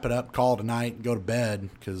to wrap it up, call it a night, and go to bed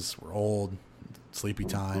because we're old, sleepy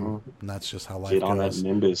time, and that's just how life goes. Get on that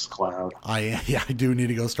Nimbus cloud. I do need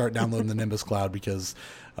to go start downloading the Nimbus cloud because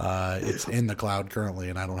it's in the cloud currently,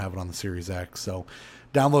 and I don't have it on the Series X. So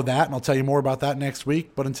download that, and I'll tell you more about that next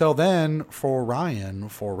week. But until then, for Ryan,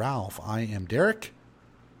 for Ralph, I am Derrick.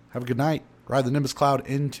 Have a good night. Ride the Nimbus cloud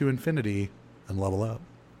into infinity and level up.